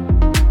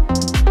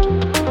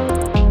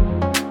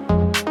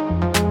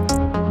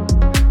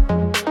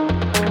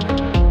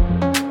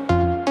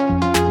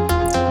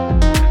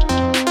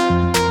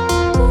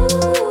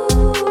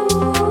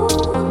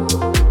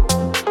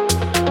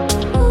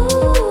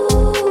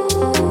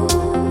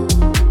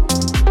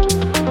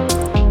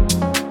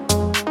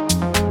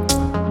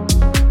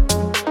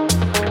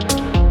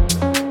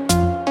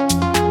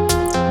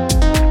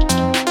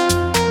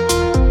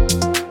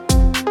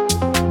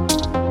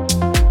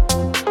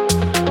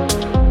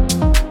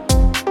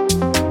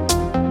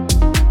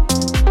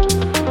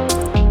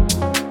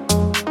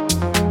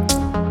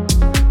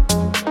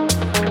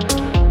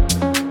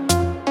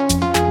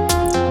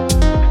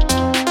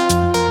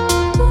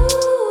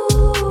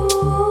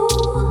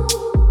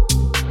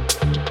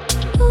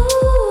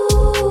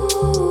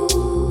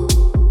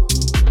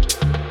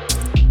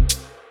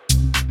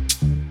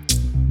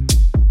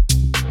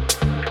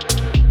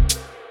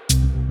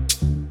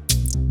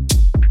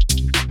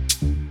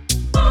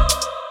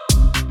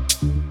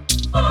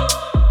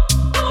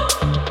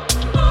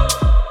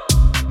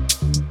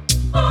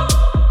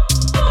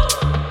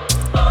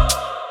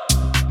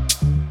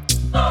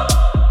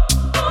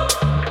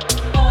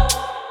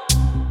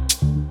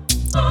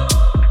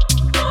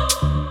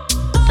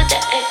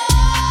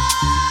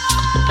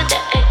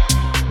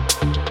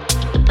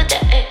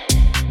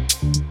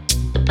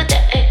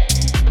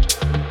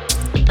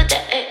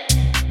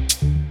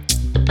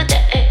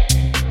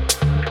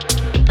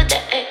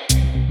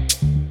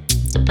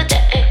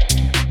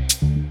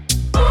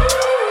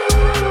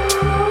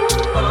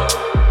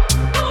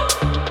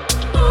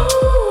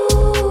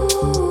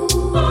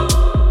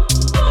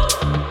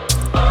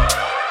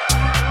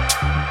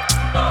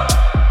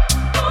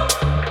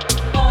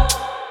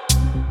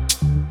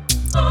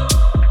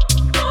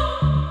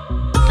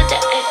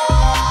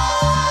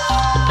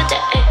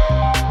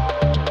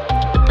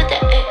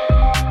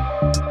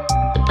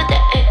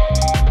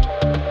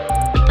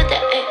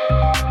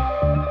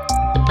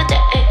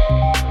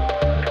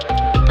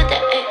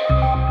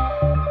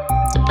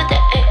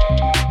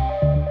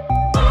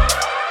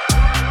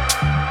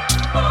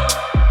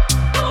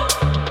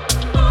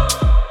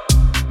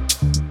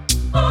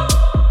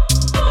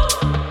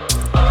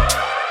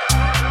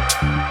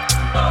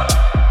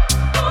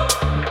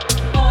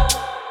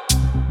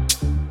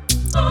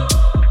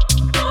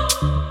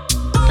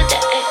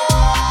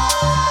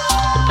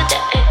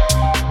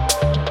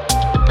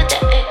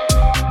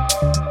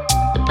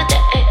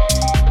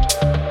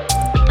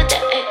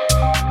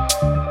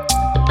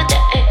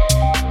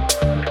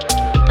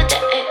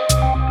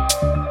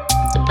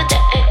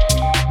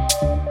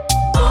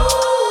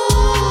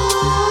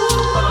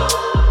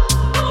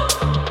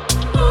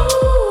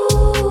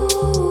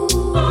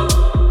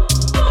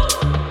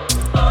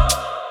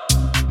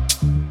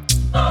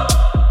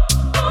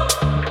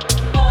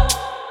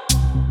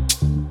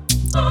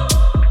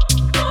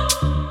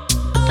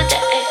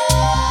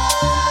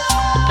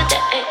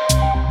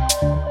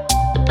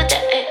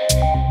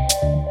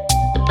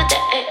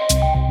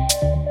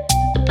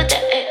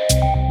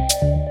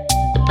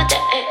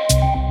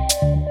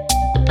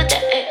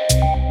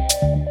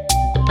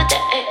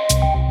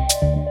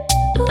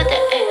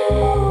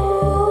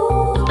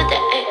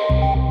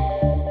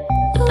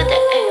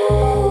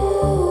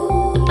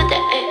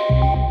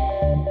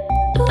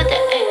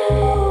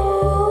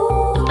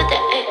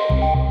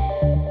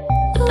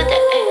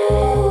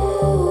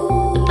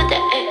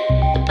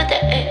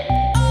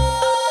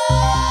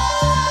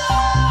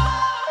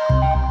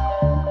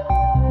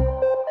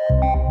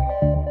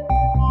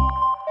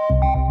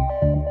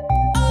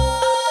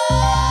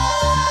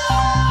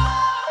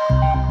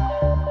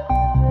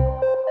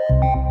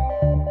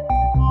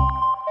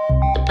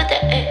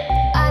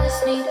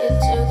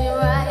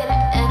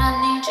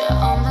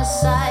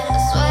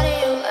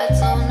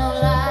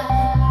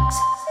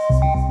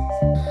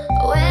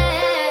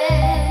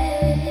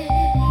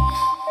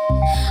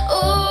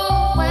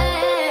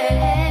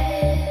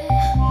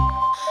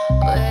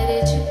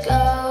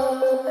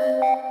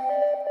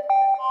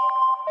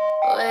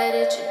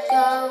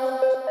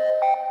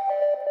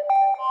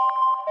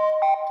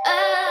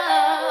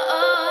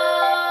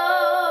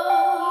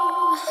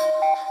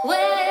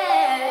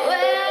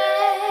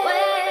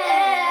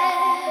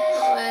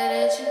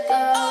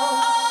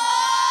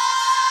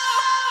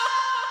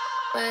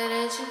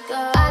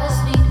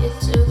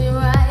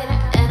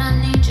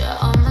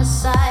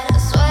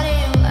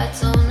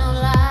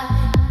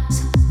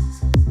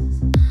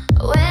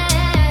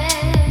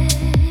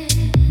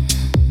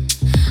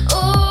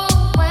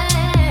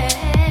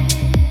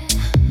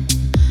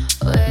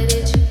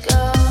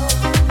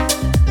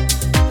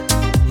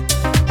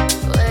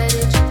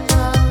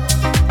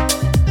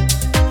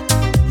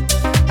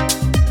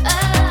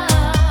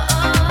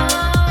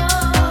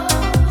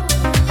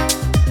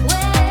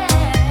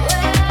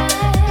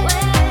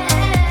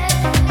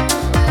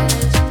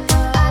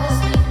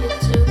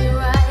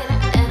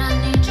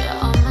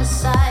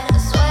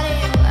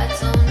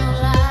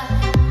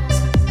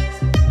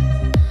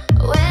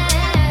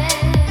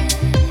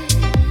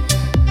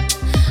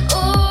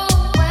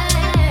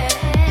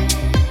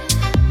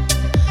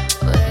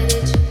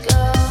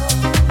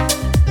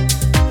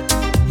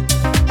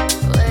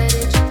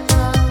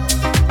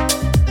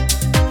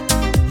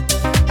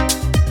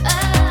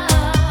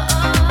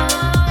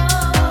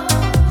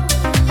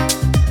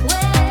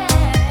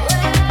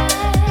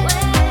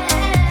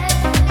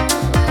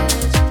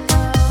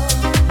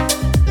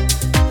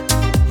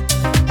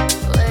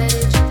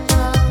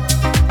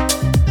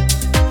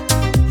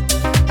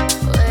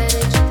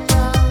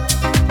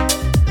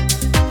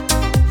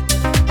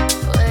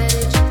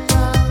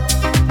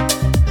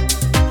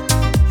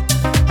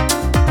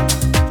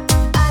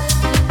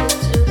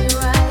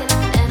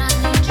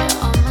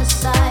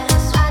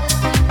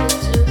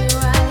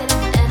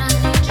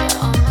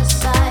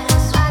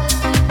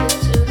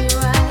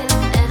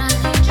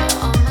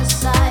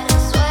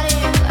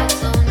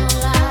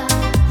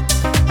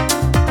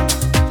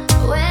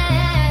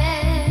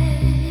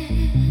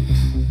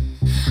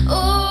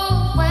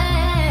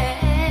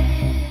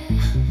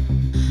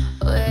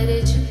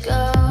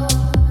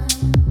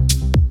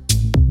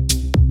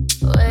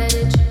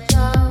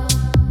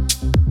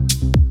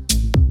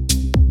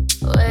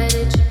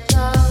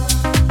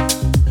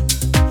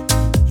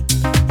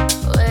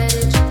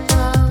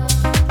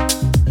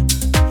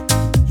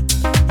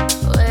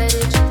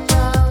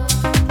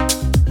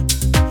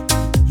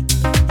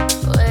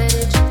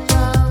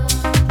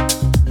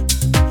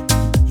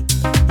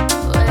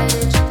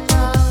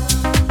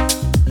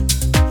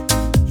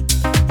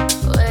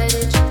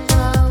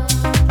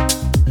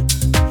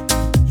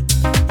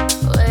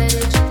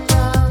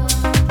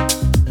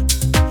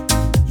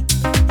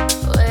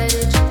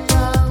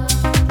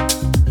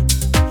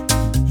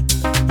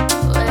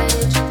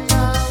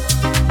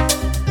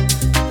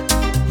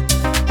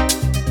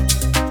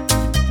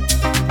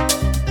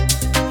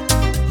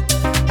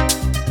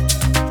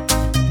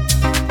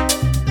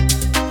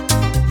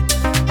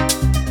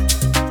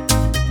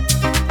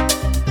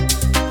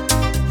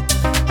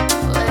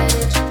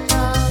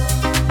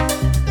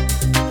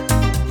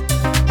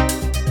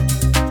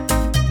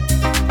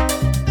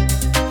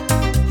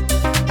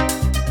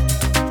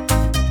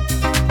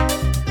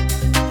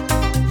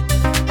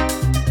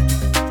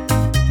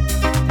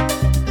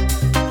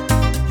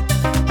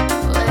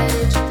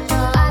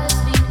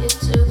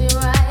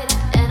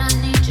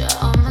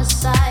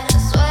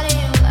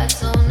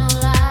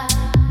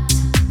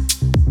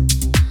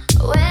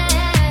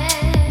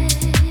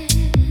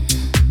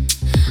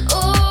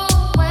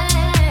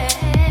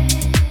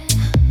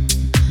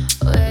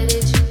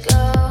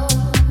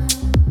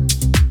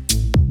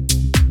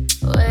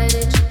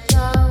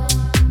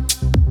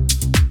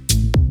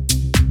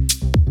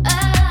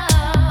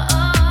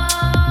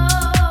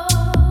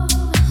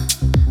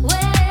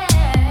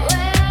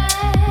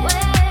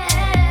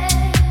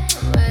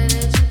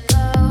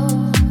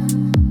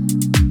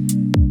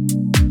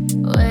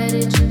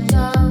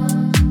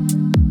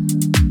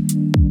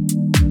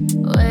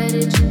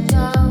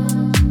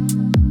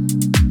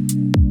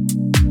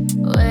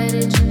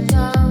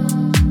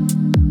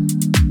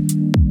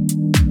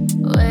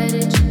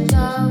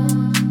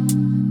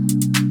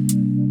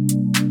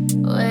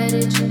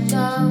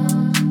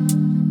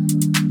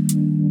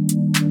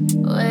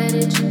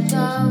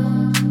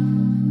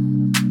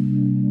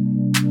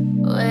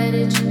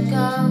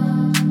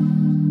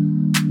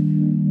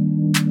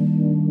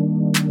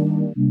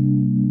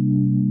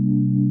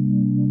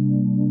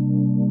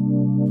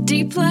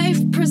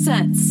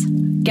 Presents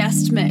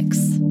Guest Mix.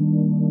 Guest Mix.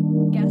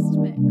 Guest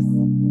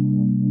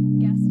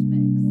Mix. Guest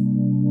Mix.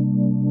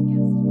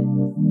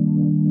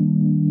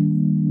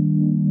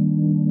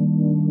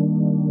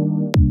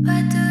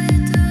 Why do you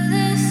do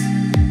this?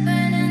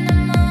 When in the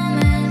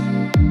moment,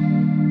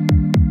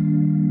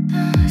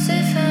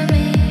 say for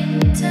me,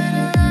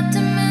 eternal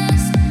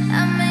optimist. I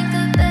make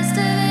the best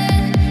of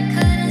it.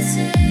 Couldn't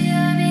see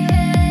your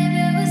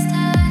behavior was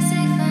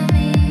toxic for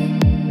me.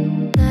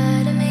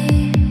 Lie to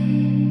me.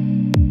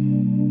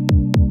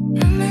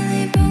 You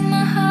really broke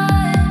my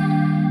heart.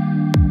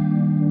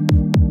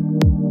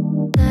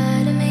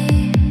 Lie to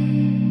me.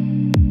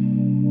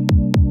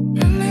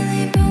 You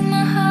really broke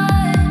my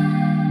heart.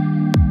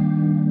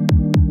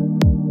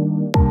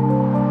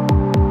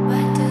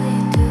 Why do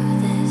you do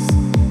this?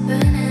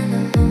 Burn in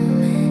the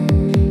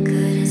moment.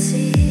 Couldn't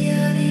see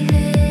your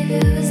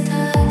behavior was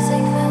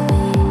toxic for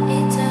me.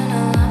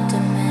 Eternal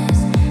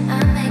optimist. I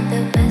make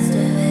the best of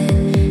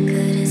it.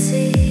 Couldn't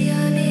see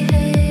your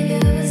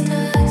behavior was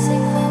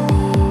toxic for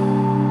me.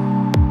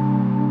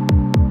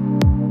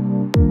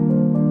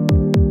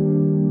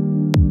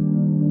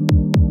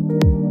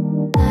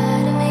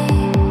 Lie to me.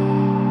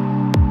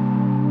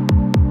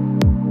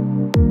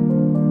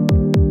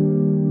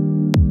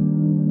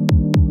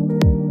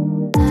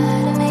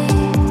 Lie to me.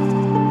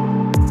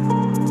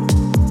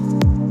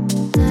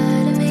 Lie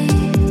to me.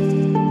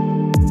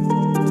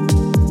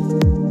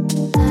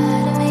 Lie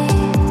to me.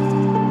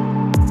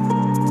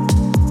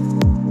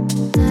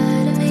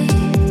 Lie to me.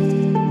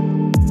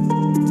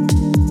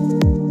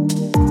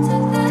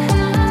 Took the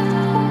high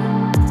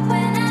road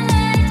when I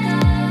let go.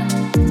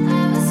 I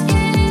was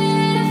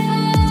scared to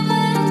fall, but I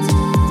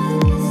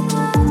took it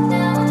slow.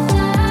 Now I'm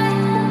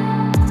flying,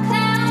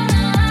 cloud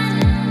nine.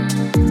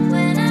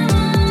 When I'm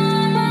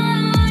on my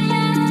own,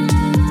 yeah,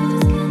 I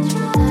lose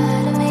control.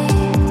 Lie to me.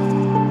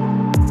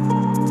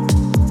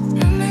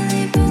 You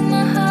really broke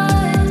my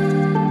heart.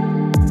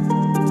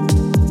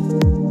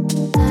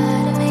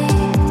 Lie to me.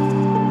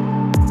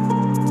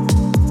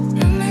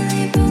 You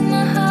really broke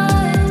my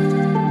heart.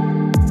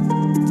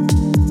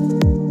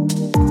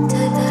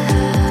 Took the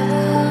high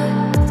road,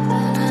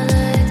 but I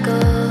let go.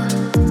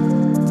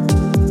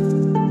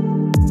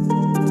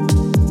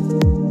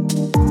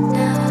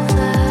 Now I'm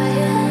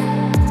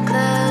flying,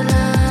 cloud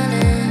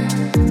nine,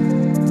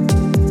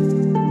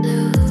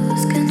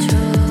 lose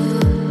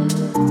control,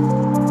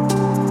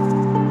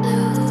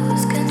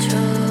 lose control, lose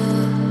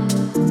control,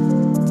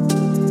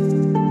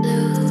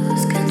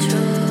 lose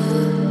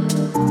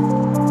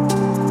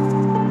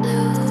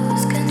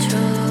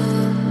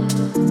control,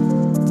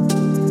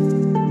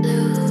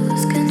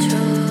 lose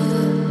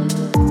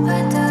control. Why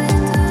do you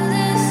do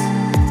this?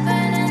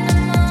 Burn in the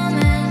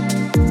moment.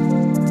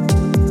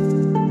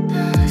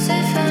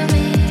 Say for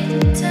me,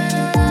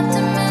 eternal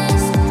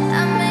optimist. I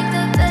make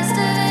the best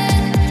of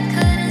it.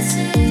 Couldn't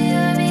see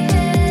your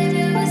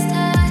behavior was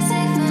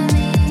toxic for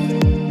me.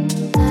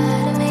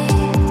 Lie to me.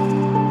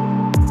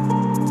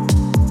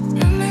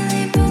 You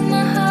really broke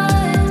my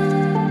heart.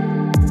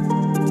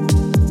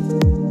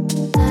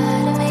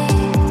 Lie to me.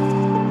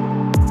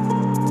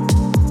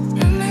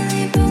 You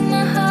really broke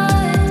my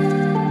heart.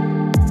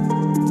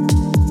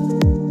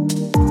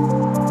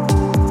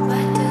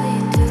 Why do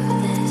you do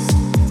this?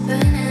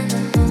 Burn in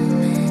the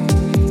moment.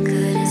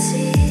 Couldn't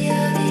see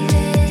your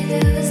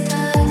behavior was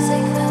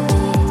toxic for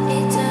me.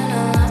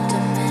 Eternal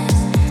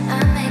optimist. I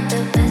make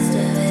the best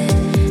of it.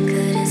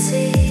 Couldn't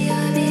see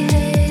your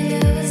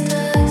behavior was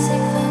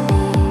toxic for me.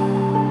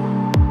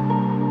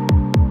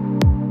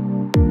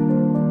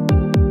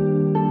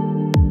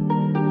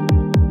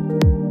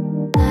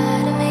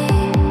 Lie to me.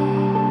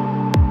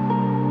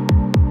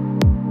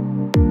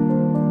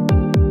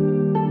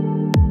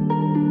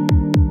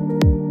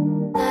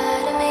 Lie to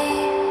me.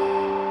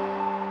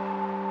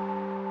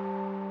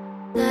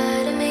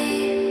 Lie to me.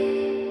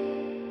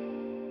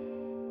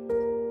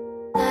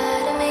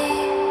 Lie to me.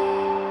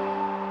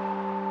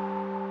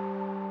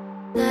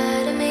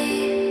 Lie to me.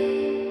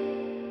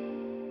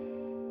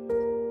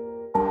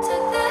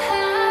 Took the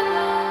high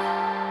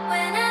road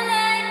when I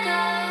let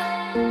go.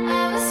 I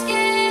was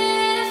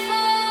scared to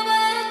fall,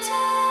 but I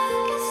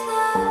took it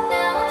slow.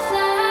 Now I'm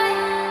flying,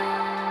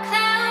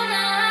 cloud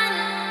nine.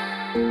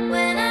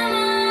 When I'm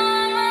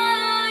on my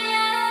own,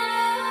 yeah, I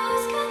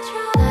lose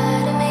control.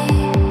 Lie to me.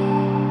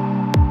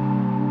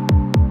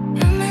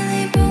 You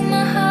really broke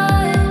my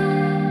heart.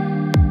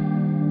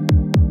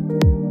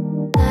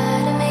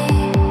 Lie to me.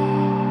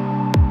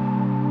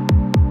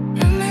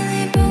 You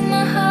really broke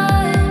my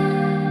heart.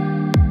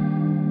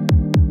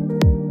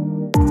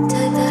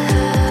 Took the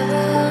high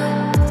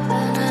road,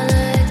 but I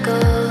let go.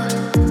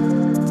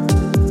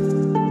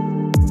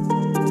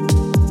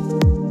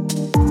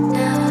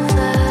 Now I'm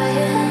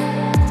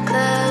flying,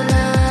 cloud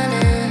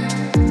nine.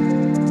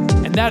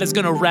 And that is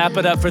going to wrap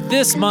it up for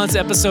this month's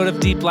episode of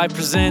Deeplife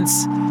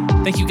Presents.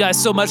 Thank you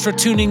guys so much for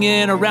tuning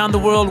in around the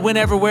world,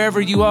 whenever, wherever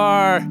you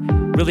are.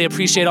 Really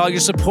appreciate all your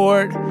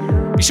support.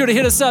 Be sure to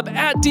hit us up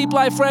at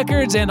Deeplife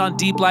Records and on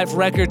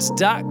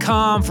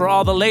deepliferecords.com for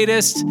all the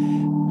latest.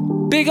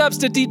 Big ups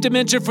to Deep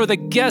Dementure for the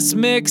guest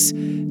mix.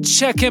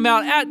 check him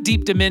out at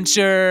Deep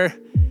Dementure.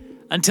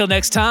 Until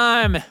next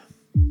time,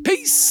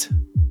 peace.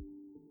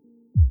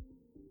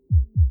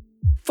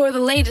 For the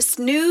latest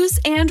news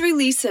and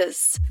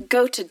releases,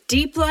 go to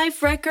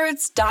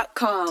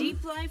deepliferecords.com.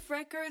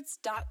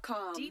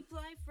 Deepliferecords.com.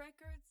 Deeplife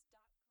Records.